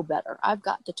I know better. I've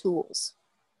got the tools.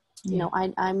 Yeah.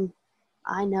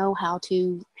 I know how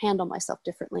to handle myself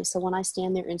differently. So when I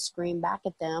stand there and scream back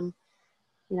at them,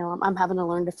 I'm having to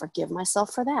learn to forgive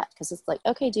myself for that, because it's like,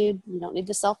 okay, dude, you don't need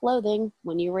the self-loathing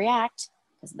when you react,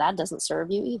 because that doesn't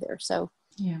serve you either. So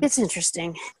it's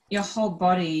interesting. Your whole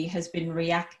body has been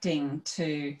reacting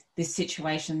to this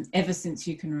situation ever since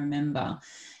you can remember.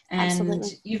 And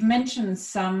Absolutely. You've mentioned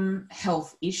some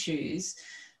health issues.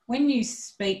 When you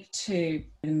speak to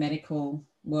the medical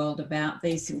world about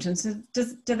these symptoms,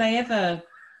 do they ever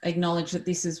acknowledge that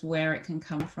this is where it can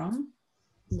come from?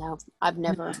 No, I've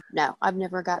never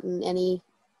gotten any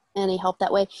help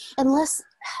that way, unless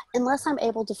I'm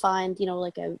able to find,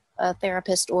 like a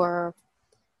therapist or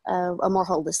a more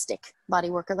holistic body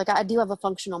worker. Like I do have a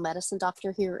functional medicine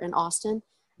doctor here in Austin.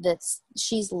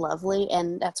 She's lovely.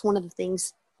 And that's one of the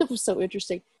things that was so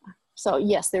interesting. So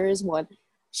yes, there is one.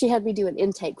 She had me do an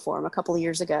intake form a couple of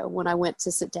years ago when I went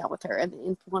to sit down with her.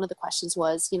 And one of the questions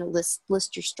was,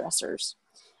 list your stressors.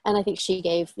 And I think she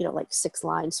gave, like 6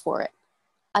 lines for it.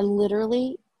 I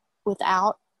literally,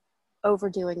 without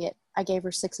overdoing it, I gave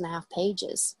her 6.5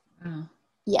 pages. Oh.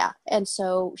 Yeah. And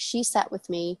so she sat with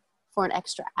me for an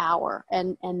extra hour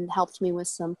and helped me with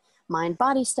some mind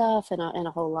body stuff and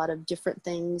a whole lot of different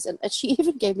things. And she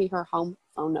even gave me her home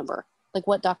phone number. Like,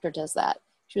 what doctor does that?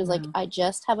 She was like, I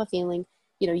just have a feeling,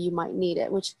 you might need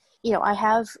it, which, I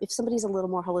have, if somebody's a little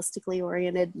more holistically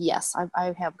oriented, yes,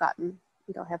 I have gotten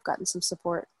some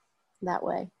support that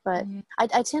way. But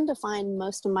I tend to find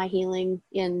most of my healing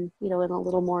in a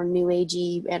little more new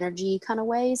agey energy kind of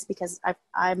ways, because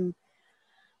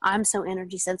I'm so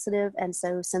energy sensitive and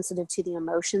so sensitive to the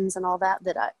emotions and all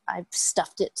that I've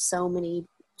stuffed it so many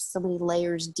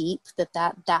layers deep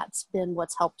that's been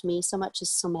what's helped me so much,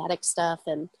 is somatic stuff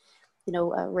and,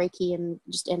 Reiki and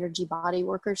just energy body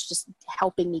workers, just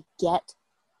helping me get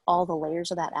all the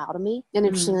layers of that out of me. And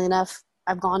interestingly enough,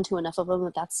 I've gone to enough of them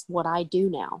that that's what I do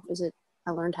now.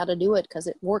 I learned how to do it because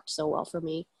it worked so well for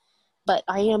me. But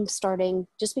I am starting,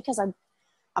 just because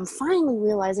I'm finally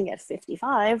realizing at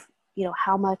 55,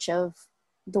 how much of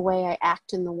the way I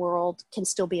act in the world can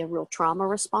still be a real trauma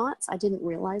response. I didn't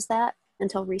realize that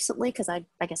until recently, because I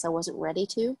guess I wasn't ready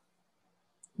to.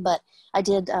 But I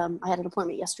did, I had an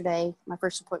appointment yesterday, my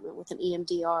first appointment with an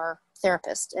EMDR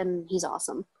therapist, and he's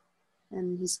awesome.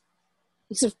 And he's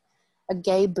a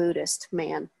gay Buddhist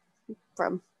man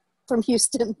from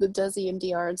Houston that does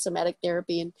EMDR and somatic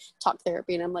therapy and talk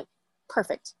therapy. And I'm like,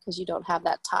 perfect, because you don't have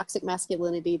that toxic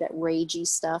masculinity, that ragey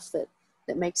stuff that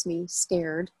makes me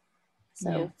scared.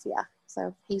 So yeah.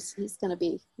 So he's gonna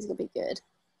be good.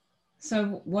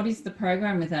 So what is the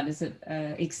program with that? Is it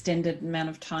an extended amount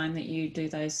of time that you do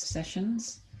those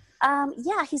sessions?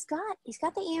 Yeah, he's got the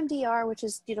EMDR, which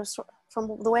is, from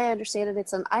the way I understand it,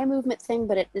 it's an eye movement thing,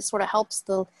 but it sort of helps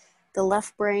the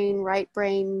left brain, right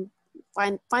brain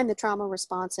find the trauma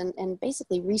response and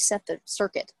basically reset the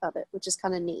circuit of it, which is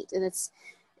kind of neat. And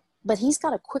but he's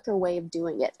got a quicker way of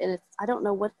doing it. And I don't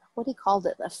know what he called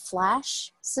it, a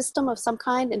flash system of some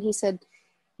kind. And he said,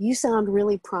 you sound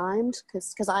really primed,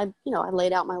 because I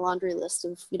laid out my laundry list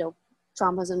of,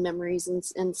 traumas and memories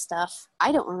and stuff.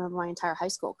 I don't remember my entire high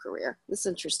school career. This is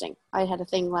interesting. I had a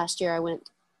thing last year.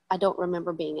 I don't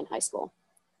remember being in high school.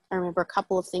 I remember a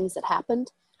couple of things that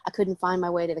happened. I couldn't find my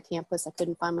way to the campus. I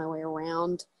couldn't find my way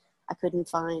around. I couldn't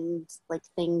find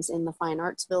things in the fine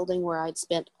arts building where I'd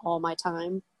spent all my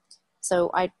time.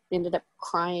 So I ended up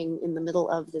crying in the middle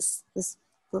of this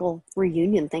little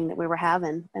reunion thing that we were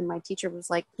having. And my teacher was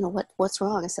like, what's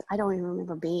wrong? I said, I don't even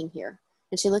remember being here.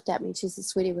 And she looked at me and she said,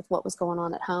 sweetie, with what was going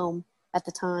on at home at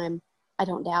the time, I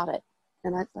don't doubt it.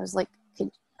 And I was like,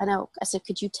 I know. I said,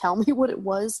 could you tell me what it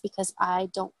was? Because I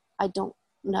don't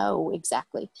know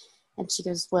exactly. And she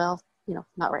goes, well,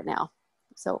 not right now.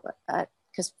 So,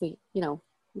 because it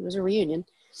was a reunion,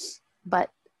 but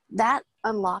that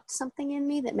unlocked something in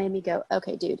me that made me go,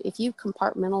 okay, dude, if you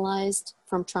compartmentalized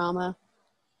from trauma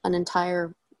an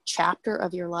entire chapter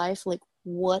of your life,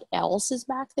 what else is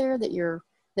back there that you're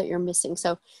missing?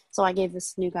 So I gave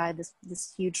this new guy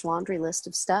this huge laundry list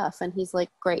of stuff, and he's like,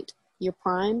 great, you're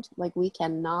primed. We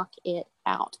can knock it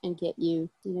out and get you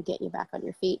back on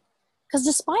your feet. Because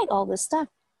despite all this stuff,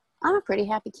 I'm a pretty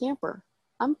happy camper.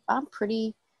 I'm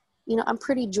pretty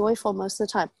joyful most of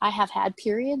the time. I have had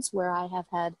periods where I have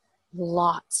had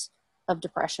lots of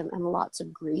depression and lots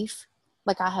of grief.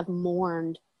 I have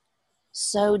mourned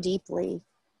so deeply,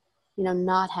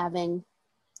 not having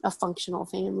a functional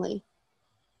family.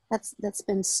 That's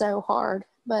been so hard,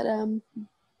 but and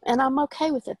I'm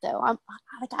okay with it though.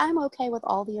 I'm okay with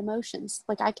all the emotions.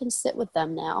 I can sit with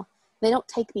them now. They don't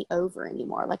take me over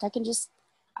anymore.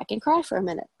 I can cry for a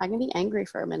minute. I can be angry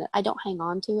for a minute. I don't hang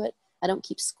on to it. I don't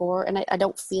keep score, and I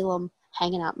don't feel them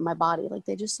hanging out in my body.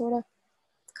 They just sort of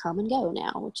come and go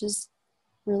now, which is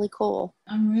really cool.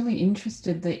 I'm really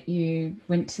interested that you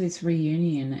went to this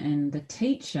reunion and the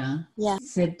teacher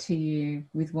said to you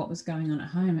with what was going on at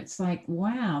home. It's like,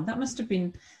 wow, that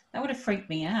would have freaked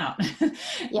me out.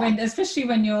 Especially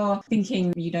when you're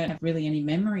thinking you don't have really any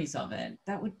memories of it.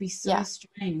 That would be so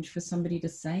strange for somebody to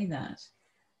say that.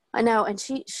 I know. And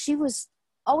she was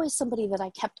always somebody that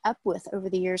I kept up with over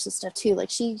the years and stuff too.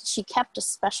 She kept a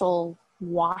special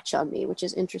watch on me, which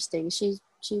is interesting. She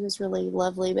was really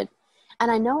lovely, and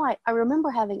I know I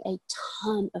remember having a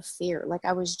ton of fear.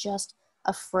 I was just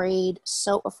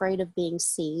so afraid of being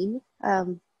seen,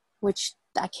 which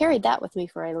I carried that with me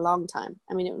for a long time.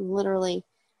 I mean,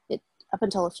 up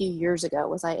until a few years ago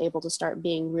was I able to start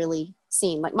being really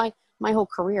seen. My whole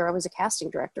career, I was a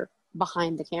casting director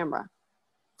behind the camera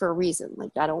for a reason.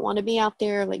 I don't want to be out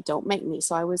there, don't make me.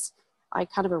 So I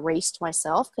kind of erased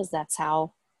myself because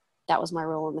that was my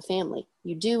role in the family.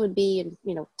 You do and be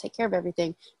and, take care of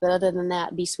everything. But other than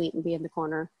that, be sweet and be in the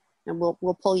corner, and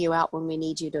we'll pull you out when we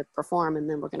need you to perform, and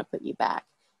then we're going to put you back,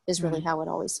 is really how it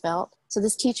always felt. So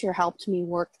this teacher helped me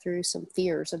work through some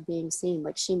fears of being seen.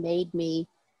 She made me,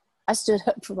 I stood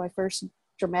up for my first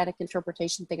dramatic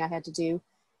interpretation thing I had to do,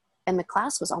 and the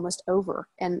class was almost over.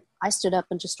 And I stood up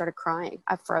and just started crying.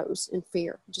 I froze in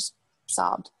fear, just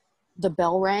sobbed. The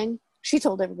bell rang. She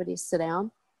told everybody to sit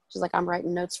down. She's like, I'm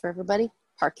writing notes for everybody.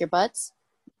 Park your butts.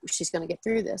 She's going to get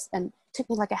through this. And it took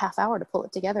me a half hour to pull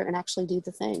it together and actually do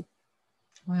the thing.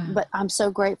 Wow. But I'm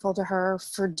so grateful to her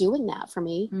for doing that for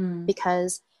me,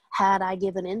 because had I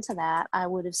given into that, I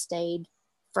would have stayed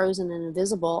frozen and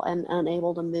invisible and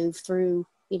unable to move through,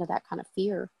 that kind of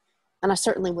fear. And I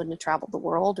certainly wouldn't have traveled the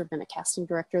world or been a casting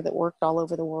director that worked all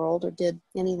over the world or did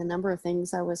any of the number of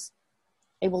things I was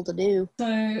able to do.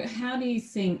 So how do you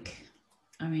think,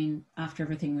 after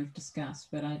everything we've discussed,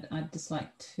 but I'd just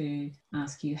like to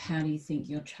ask you, how do you think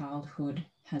your childhood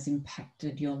has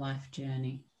impacted your life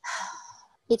journey?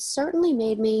 It certainly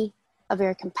made me a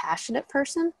very compassionate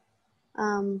person.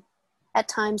 At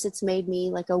times it's made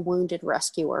me a wounded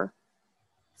rescuer,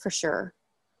 for sure.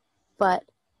 But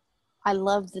I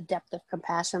love the depth of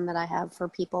compassion that I have for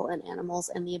people and animals,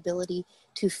 and the ability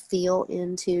to feel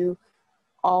into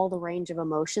all the range of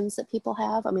emotions that people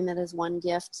have. That is one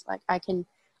gift. I can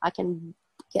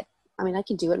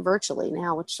do it virtually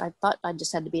now, which I thought I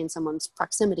just had to be in someone's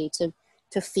proximity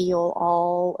to feel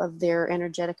all of their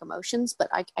energetic emotions, but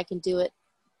I can do it,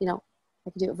 I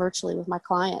can do it virtually with my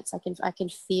clients. I can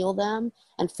feel them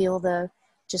and feel the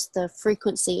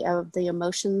frequency of the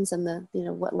emotions and the,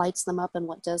 what lights them up and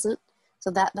what doesn't. So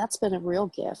that's been a real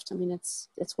gift. It's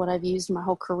what I've used my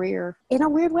whole career. In a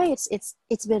weird way,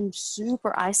 it's been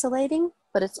super isolating,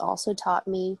 but it's also taught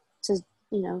me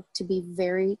to be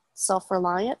very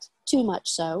self-reliant, too much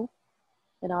so.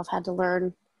 I've had to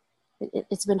learn,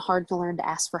 it's been hard to learn to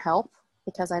ask for help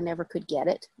because I never could get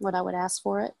it when I would ask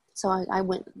for it. So I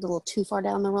went a little too far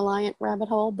down the reliant rabbit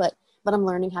hole, but I'm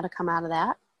learning how to come out of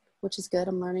that, which is good.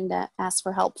 I'm learning to ask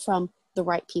for help from the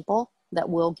right people that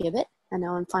will give it. And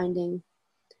now I'm finding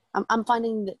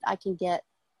that I can get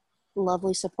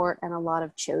lovely support and a lot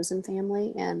of chosen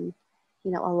family, and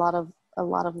a lot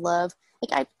of love.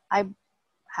 Like I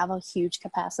have a huge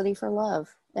capacity for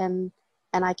love, and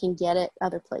I can get it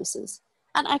other places,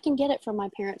 and I can get it from my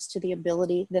parents to the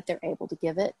ability that they're able to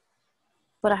give it.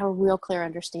 But I have a real clear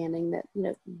understanding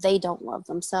that they don't love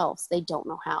themselves. They don't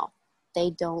know how. They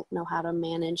don't know how to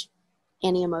manage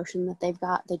any emotion that they've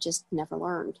got. They just never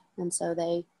learned, and so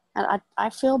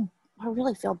I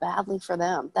really feel badly for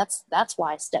them. That's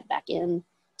why I step back in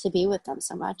to be with them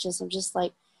so much, is I'm just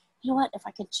like, you know what, if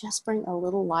I could just bring a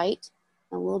little light,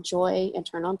 a little joy, and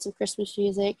turn on some Christmas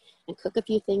music and cook a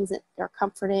few things that are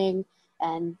comforting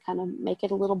and kind of make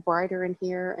it a little brighter in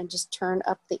here and just turn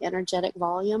up the energetic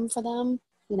volume for them,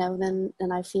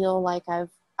 then I feel like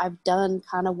I've done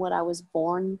kind of what I was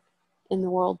born in the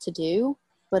world to do.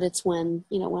 But it's when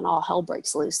all hell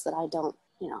breaks loose that I don't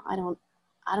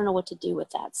know what to do with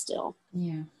that still.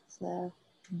 Yeah. So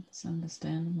it's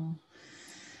understandable.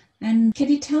 And can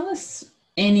you tell us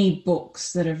any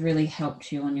books that have really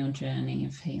helped you on your journey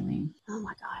of healing? Oh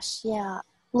my gosh, yeah.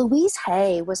 Louise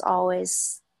Hay was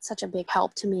always such a big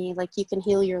help to me. Like, You Can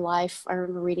Heal Your Life. I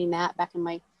remember reading that back in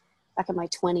my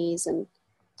 20s, and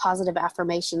positive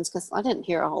affirmations, because I didn't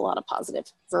hear a whole lot of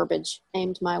positive verbiage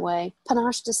aimed my way.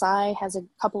 Panache Desai has a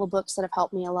couple of books that have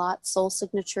helped me a lot. Soul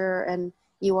Signature and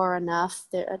You Are Enough.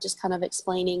 They're just kind of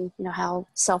explaining, how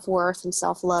self-worth and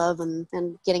self-love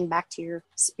and getting back to your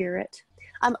spirit.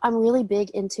 I'm really big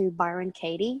into Byron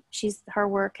Katie. Her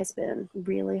work has been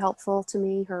really helpful to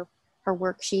me. Her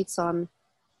worksheets on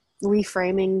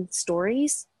reframing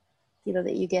stories,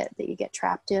 that you get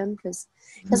trapped in, because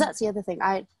that's the other thing.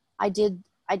 I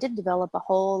did develop a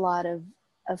whole lot of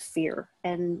fear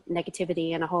and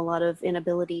negativity, and a whole lot of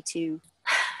inability to,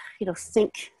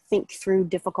 think through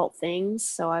difficult things.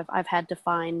 So I've had to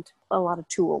find a lot of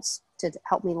tools to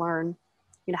help me learn,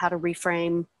 how to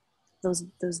reframe those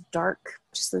dark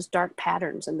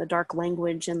patterns and the dark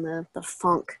language and the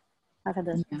funk. I've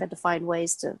had to find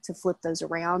ways to flip those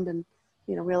around and,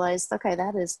 realize, okay,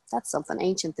 that's something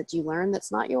ancient that you learned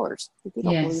that's not yours. If you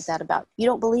don't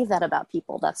believe that about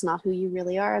people, that's not who you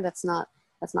really are. That's not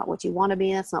what you want to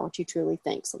be. That's not what you truly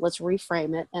think. So let's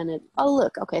reframe it. And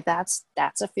look, okay, that's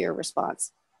a fear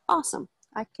response. Awesome.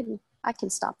 I can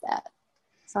stop that.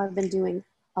 So I've been doing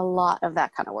a lot of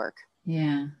that kind of work.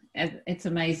 Yeah. It's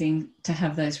amazing to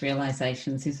have those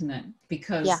realizations, isn't it?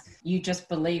 Because you just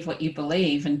believe what you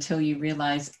believe until you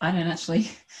realize, I don't actually,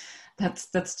 that's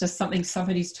just something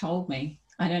somebody's told me.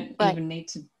 I don't even need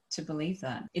to believe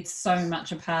that. It's so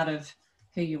much a part of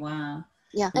who you are.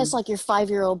 Yeah. It's like your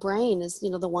 5-year-old brain is,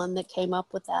 the one that came up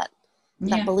with that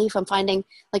belief. I'm finding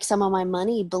like some of my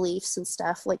money beliefs and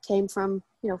stuff came from,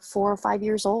 4 or 5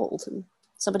 years old, and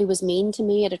somebody was mean to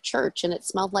me at a church and it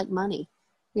smelled like money,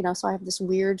 so I have this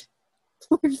weird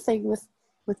thing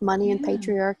with money and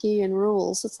patriarchy and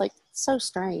rules. It's so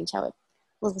strange how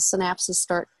little synapses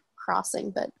start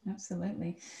crossing. But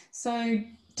absolutely. So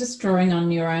just drawing on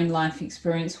your own life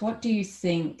experience, what do you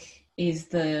think is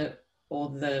the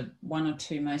one or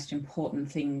two most important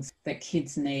things that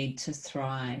kids need to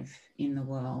thrive in the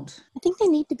world? I think they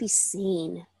need to be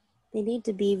seen. They need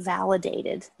to be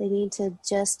validated. They need to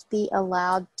just be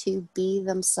allowed to be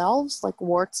themselves, like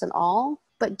warts and all,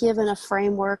 but given a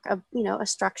framework of, a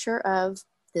structure of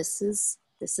this is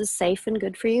safe and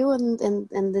good for you,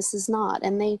 and this is not.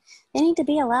 And they need to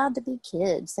be allowed to be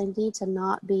kids. They need to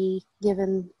not be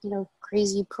given,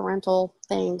 crazy parental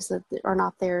things that are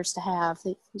not theirs to have.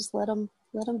 They just let them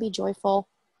be joyful.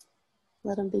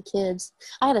 Let them be kids.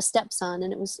 I had a stepson,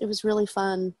 and it was really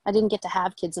fun. I didn't get to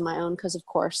have kids of my own because, of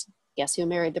course, guess who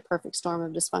married the perfect storm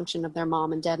of dysfunction of their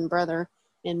mom and dad and brother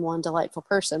in one delightful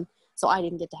person. So I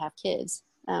didn't get to have kids.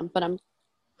 But I'm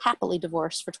happily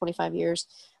divorced for 25 years.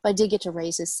 But I did get to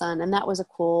raise his son, and that was a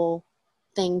cool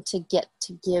thing to get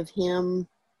to give him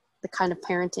the kind of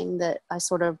parenting that I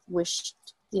sort of wished,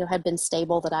 had been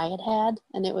stable that I had.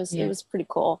 And it was pretty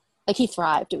cool. He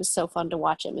thrived. It was so fun to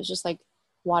watch him. It was just like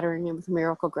watering him with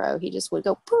Miracle Grow. He just would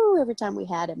go poo every time we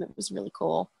had him. It was really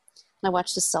cool. And I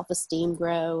watched his self-esteem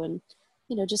grow, and,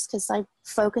 just because I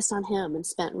focused on him and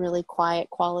spent really quiet,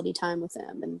 quality time with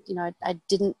him. And, I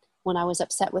didn't, when I was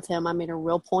upset with him, I made a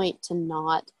real point to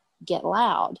not get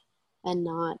loud and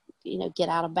not, get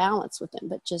out of balance with him,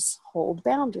 but just hold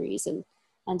boundaries and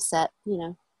set,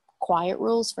 quiet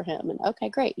rules for him. And okay,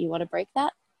 great. You want to break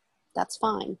that? That's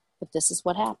fine. But this is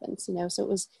what happens, so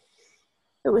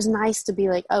it was nice to be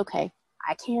like, okay,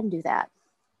 I can do that.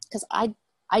 Because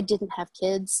I didn't have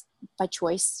kids by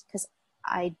choice because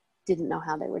I didn't know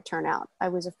how they would turn out. I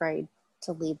was afraid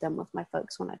to leave them with my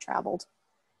folks when I traveled.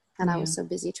 And I was so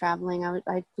busy traveling. I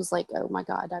was like, oh my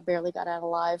God, I barely got out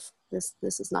alive. This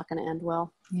is not going to end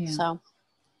well. Yeah. So,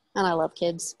 and I love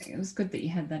kids. It was good that you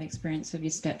had that experience of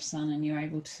your stepson and you're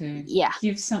able to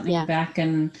give something back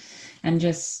and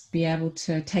just be able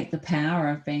to take the power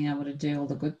of being able to do all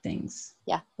the good things.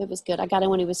 Yeah, it was good. I got him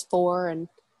when he was 4 and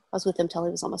I was with him till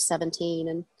he was almost 17.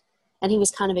 And he was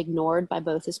kind of ignored by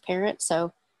both his parents.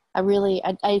 So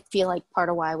I feel like part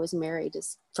of why I was married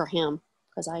is for him.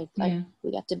 Because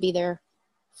we got to be there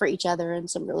for each other in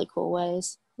some really cool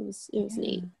ways. It was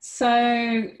neat.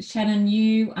 So, Shannon,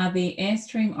 you are the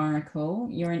Airstream Oracle.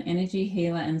 You're an energy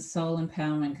healer and soul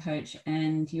empowerment coach,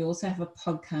 and you also have a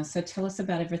podcast. So, tell us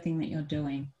about everything that you're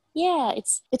doing. Yeah,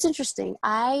 it's interesting.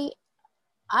 I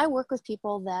work with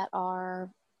people that are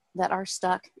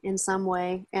stuck in some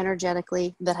way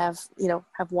energetically, that have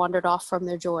wandered off from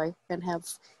their joy and have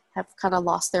kind of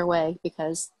lost their way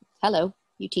because, hello,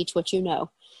 you teach what you know.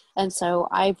 And so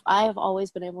I have always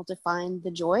been able to find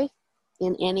the joy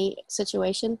in any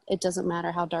situation. It doesn't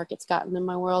matter how dark it's gotten in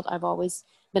my world. I've always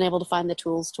been able to find the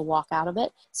tools to walk out of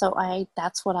it. So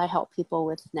that's what I help people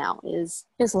with now is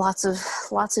lots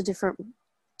of different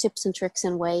tips and tricks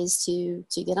and ways to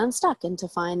get unstuck and to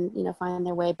find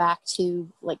their way back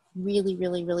to like really,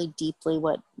 really, really deeply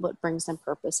what brings them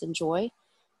purpose and joy.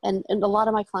 And a lot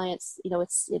of my clients,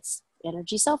 it's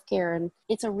energy self-care, and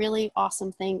it's a really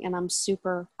awesome thing. And I'm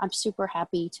super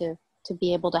happy to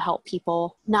be able to help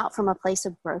people, not from a place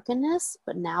of brokenness,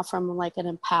 but now from like an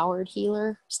empowered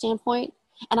healer standpoint.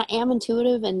 And I am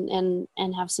intuitive and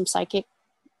have some psychic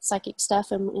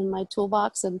stuff in my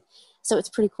toolbox. And so it's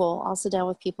pretty cool. I'll sit down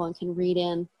with people and can read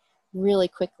in really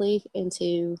quickly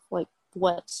into like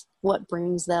what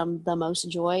brings them the most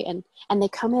joy. And they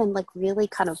come in like really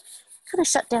kind of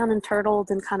shut down and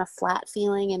turtled and kind of flat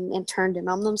feeling and turned in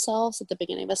on themselves at the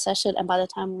beginning of a session. And by the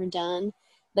time we're done,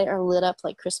 they are lit up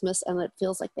like Christmas, and it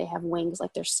feels like they have wings,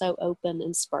 like they're so open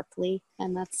and sparkly.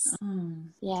 And that's,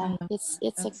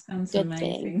 it's a good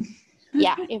amazing thing.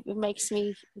 Yeah, it makes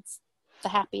me, it's the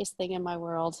happiest thing in my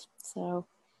world. So.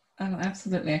 Oh,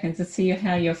 absolutely. I can just see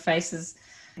how your face is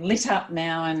lit up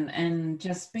now and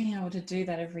just being able to do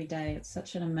that every day. It's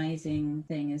such an amazing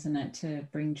thing, isn't it, to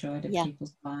bring joy to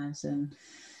people's lives and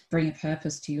bring a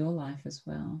purpose to your life as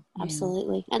well.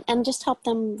 Absolutely. And just help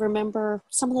them remember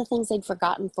some of the things they'd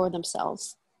forgotten for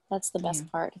themselves. That's the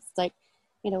best part. It's like,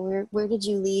 where did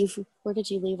you leave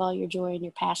all your joy and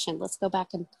your passion? Let's go back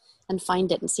and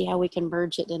find it and see how we can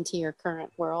merge it into your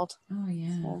current world. Oh,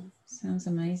 yeah. So. Sounds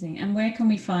amazing. And where can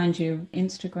we find you?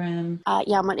 Instagram?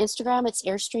 I'm on Instagram. It's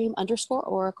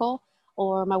Airstream_Oracle,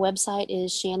 or my website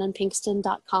is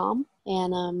shannonpinkston.com.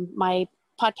 And my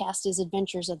podcast is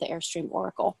Adventures of the Airstream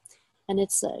Oracle. And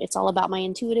it's all about my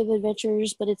intuitive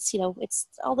adventures, but it's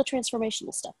all the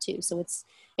transformational stuff too. So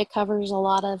it covers a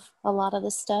lot of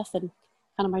this stuff and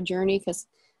kind of my journey, because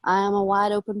I am a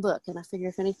wide open book, and I figure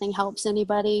if anything helps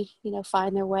anybody,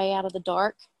 find their way out of the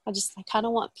dark, I kind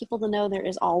of want people to know there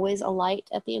is always a light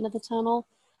at the end of the tunnel,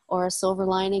 or a silver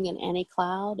lining in any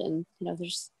cloud. And,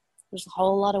 there's a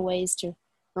whole lot of ways to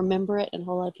remember it, and a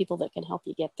whole lot of people that can help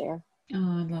you get there.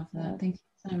 Oh, I love that. Thank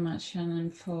you so much,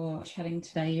 Shannon, for chatting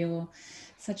today. You're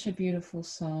such a beautiful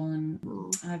soul, and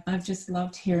I've just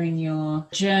loved hearing your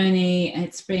journey.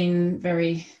 It's been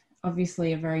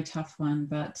obviously a very tough one,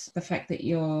 but the fact that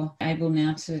you're able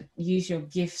now to use your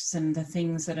gifts and the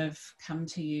things that have come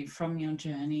to you from your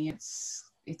journey, it's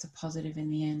a positive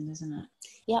in the end, isn't it?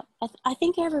 Yep. I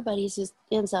think everybody's just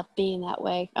ends up being that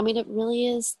way. I mean, it really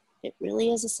is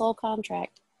a soul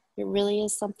contract. It really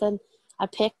is something I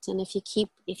picked. And if you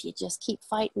just keep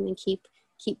fighting and keep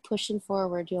pushing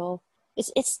forward,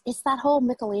 it's that whole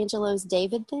Michelangelo's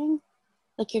David thing.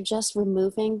 Like, you're just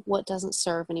removing what doesn't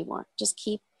serve anymore. Just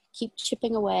keep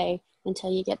chipping away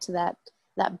until you get to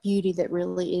that beauty that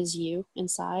really is you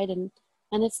inside. And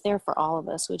it's there for all of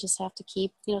us. We just have to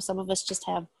keep, some of us just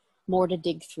have more to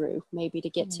dig through maybe to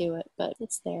get to it, but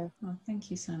it's there. Oh, thank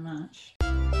you so much.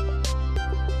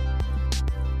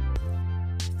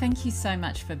 Thank you so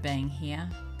much for being here.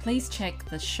 Please check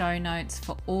the show notes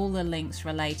for all the links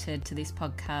related to this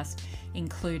podcast,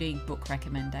 including book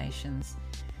recommendations.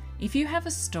 If you have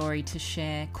a story to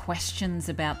share, questions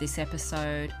about this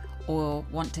episode, or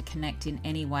want to connect in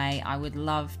any way, I would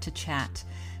love to chat.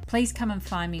 Please come and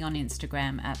find me on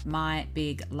Instagram at My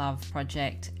Big Love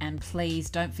Project, and please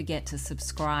don't forget to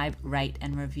subscribe, rate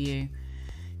and review.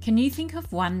 Can you think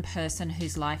of one person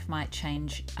whose life might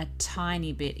change a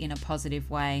tiny bit in a positive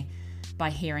way by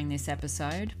hearing this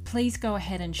episode? Please go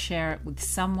ahead and share it with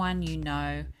someone you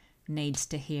know needs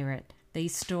to hear it.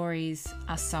 These stories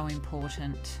are so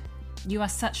important. You are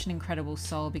such an incredible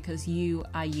soul because you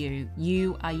are you.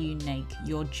 You are unique.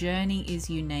 Your journey is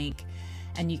unique,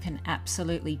 and you can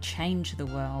absolutely change the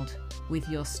world with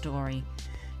your story.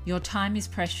 Your time is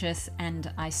precious,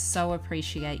 and I so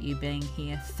appreciate you being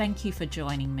here. Thank you for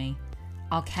joining me.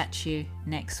 I'll catch you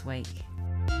next week.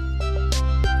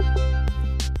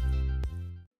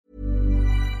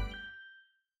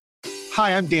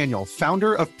 Hi, I'm Daniel,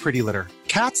 founder of Pretty Litter.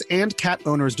 Cats and cat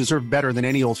owners deserve better than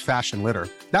any old-fashioned litter.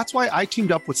 That's why I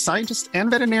teamed up with scientists and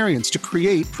veterinarians to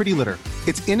create Pretty Litter.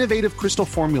 Its innovative crystal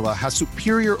formula has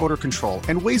superior odor control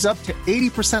and weighs up to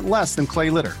 80% less than clay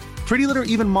litter. Pretty Litter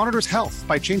even monitors health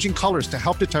by changing colors to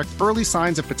help detect early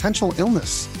signs of potential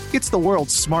illness. It's the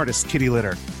world's smartest kitty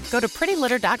litter. Go to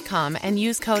prettylitter.com and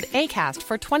use code ACAST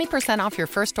for 20% off your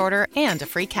first order and a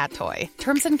free cat toy.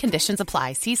 Terms and conditions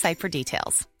apply. See site for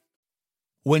details.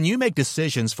 When you make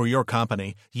decisions for your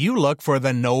company, you look for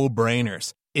the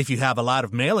no-brainers. If you have a lot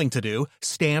of mailing to do,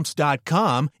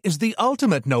 Stamps.com is the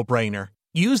ultimate no-brainer.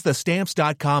 Use the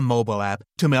Stamps.com mobile app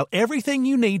to mail everything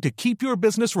you need to keep your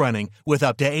business running with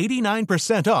up to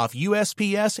 89% off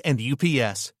USPS and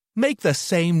UPS. Make the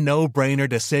same no-brainer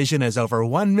decision as over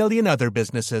 1 million other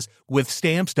businesses with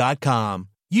Stamps.com.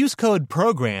 Use code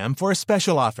PROGRAM for a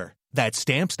special offer. That's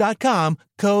Stamps.com,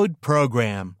 code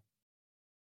PROGRAM.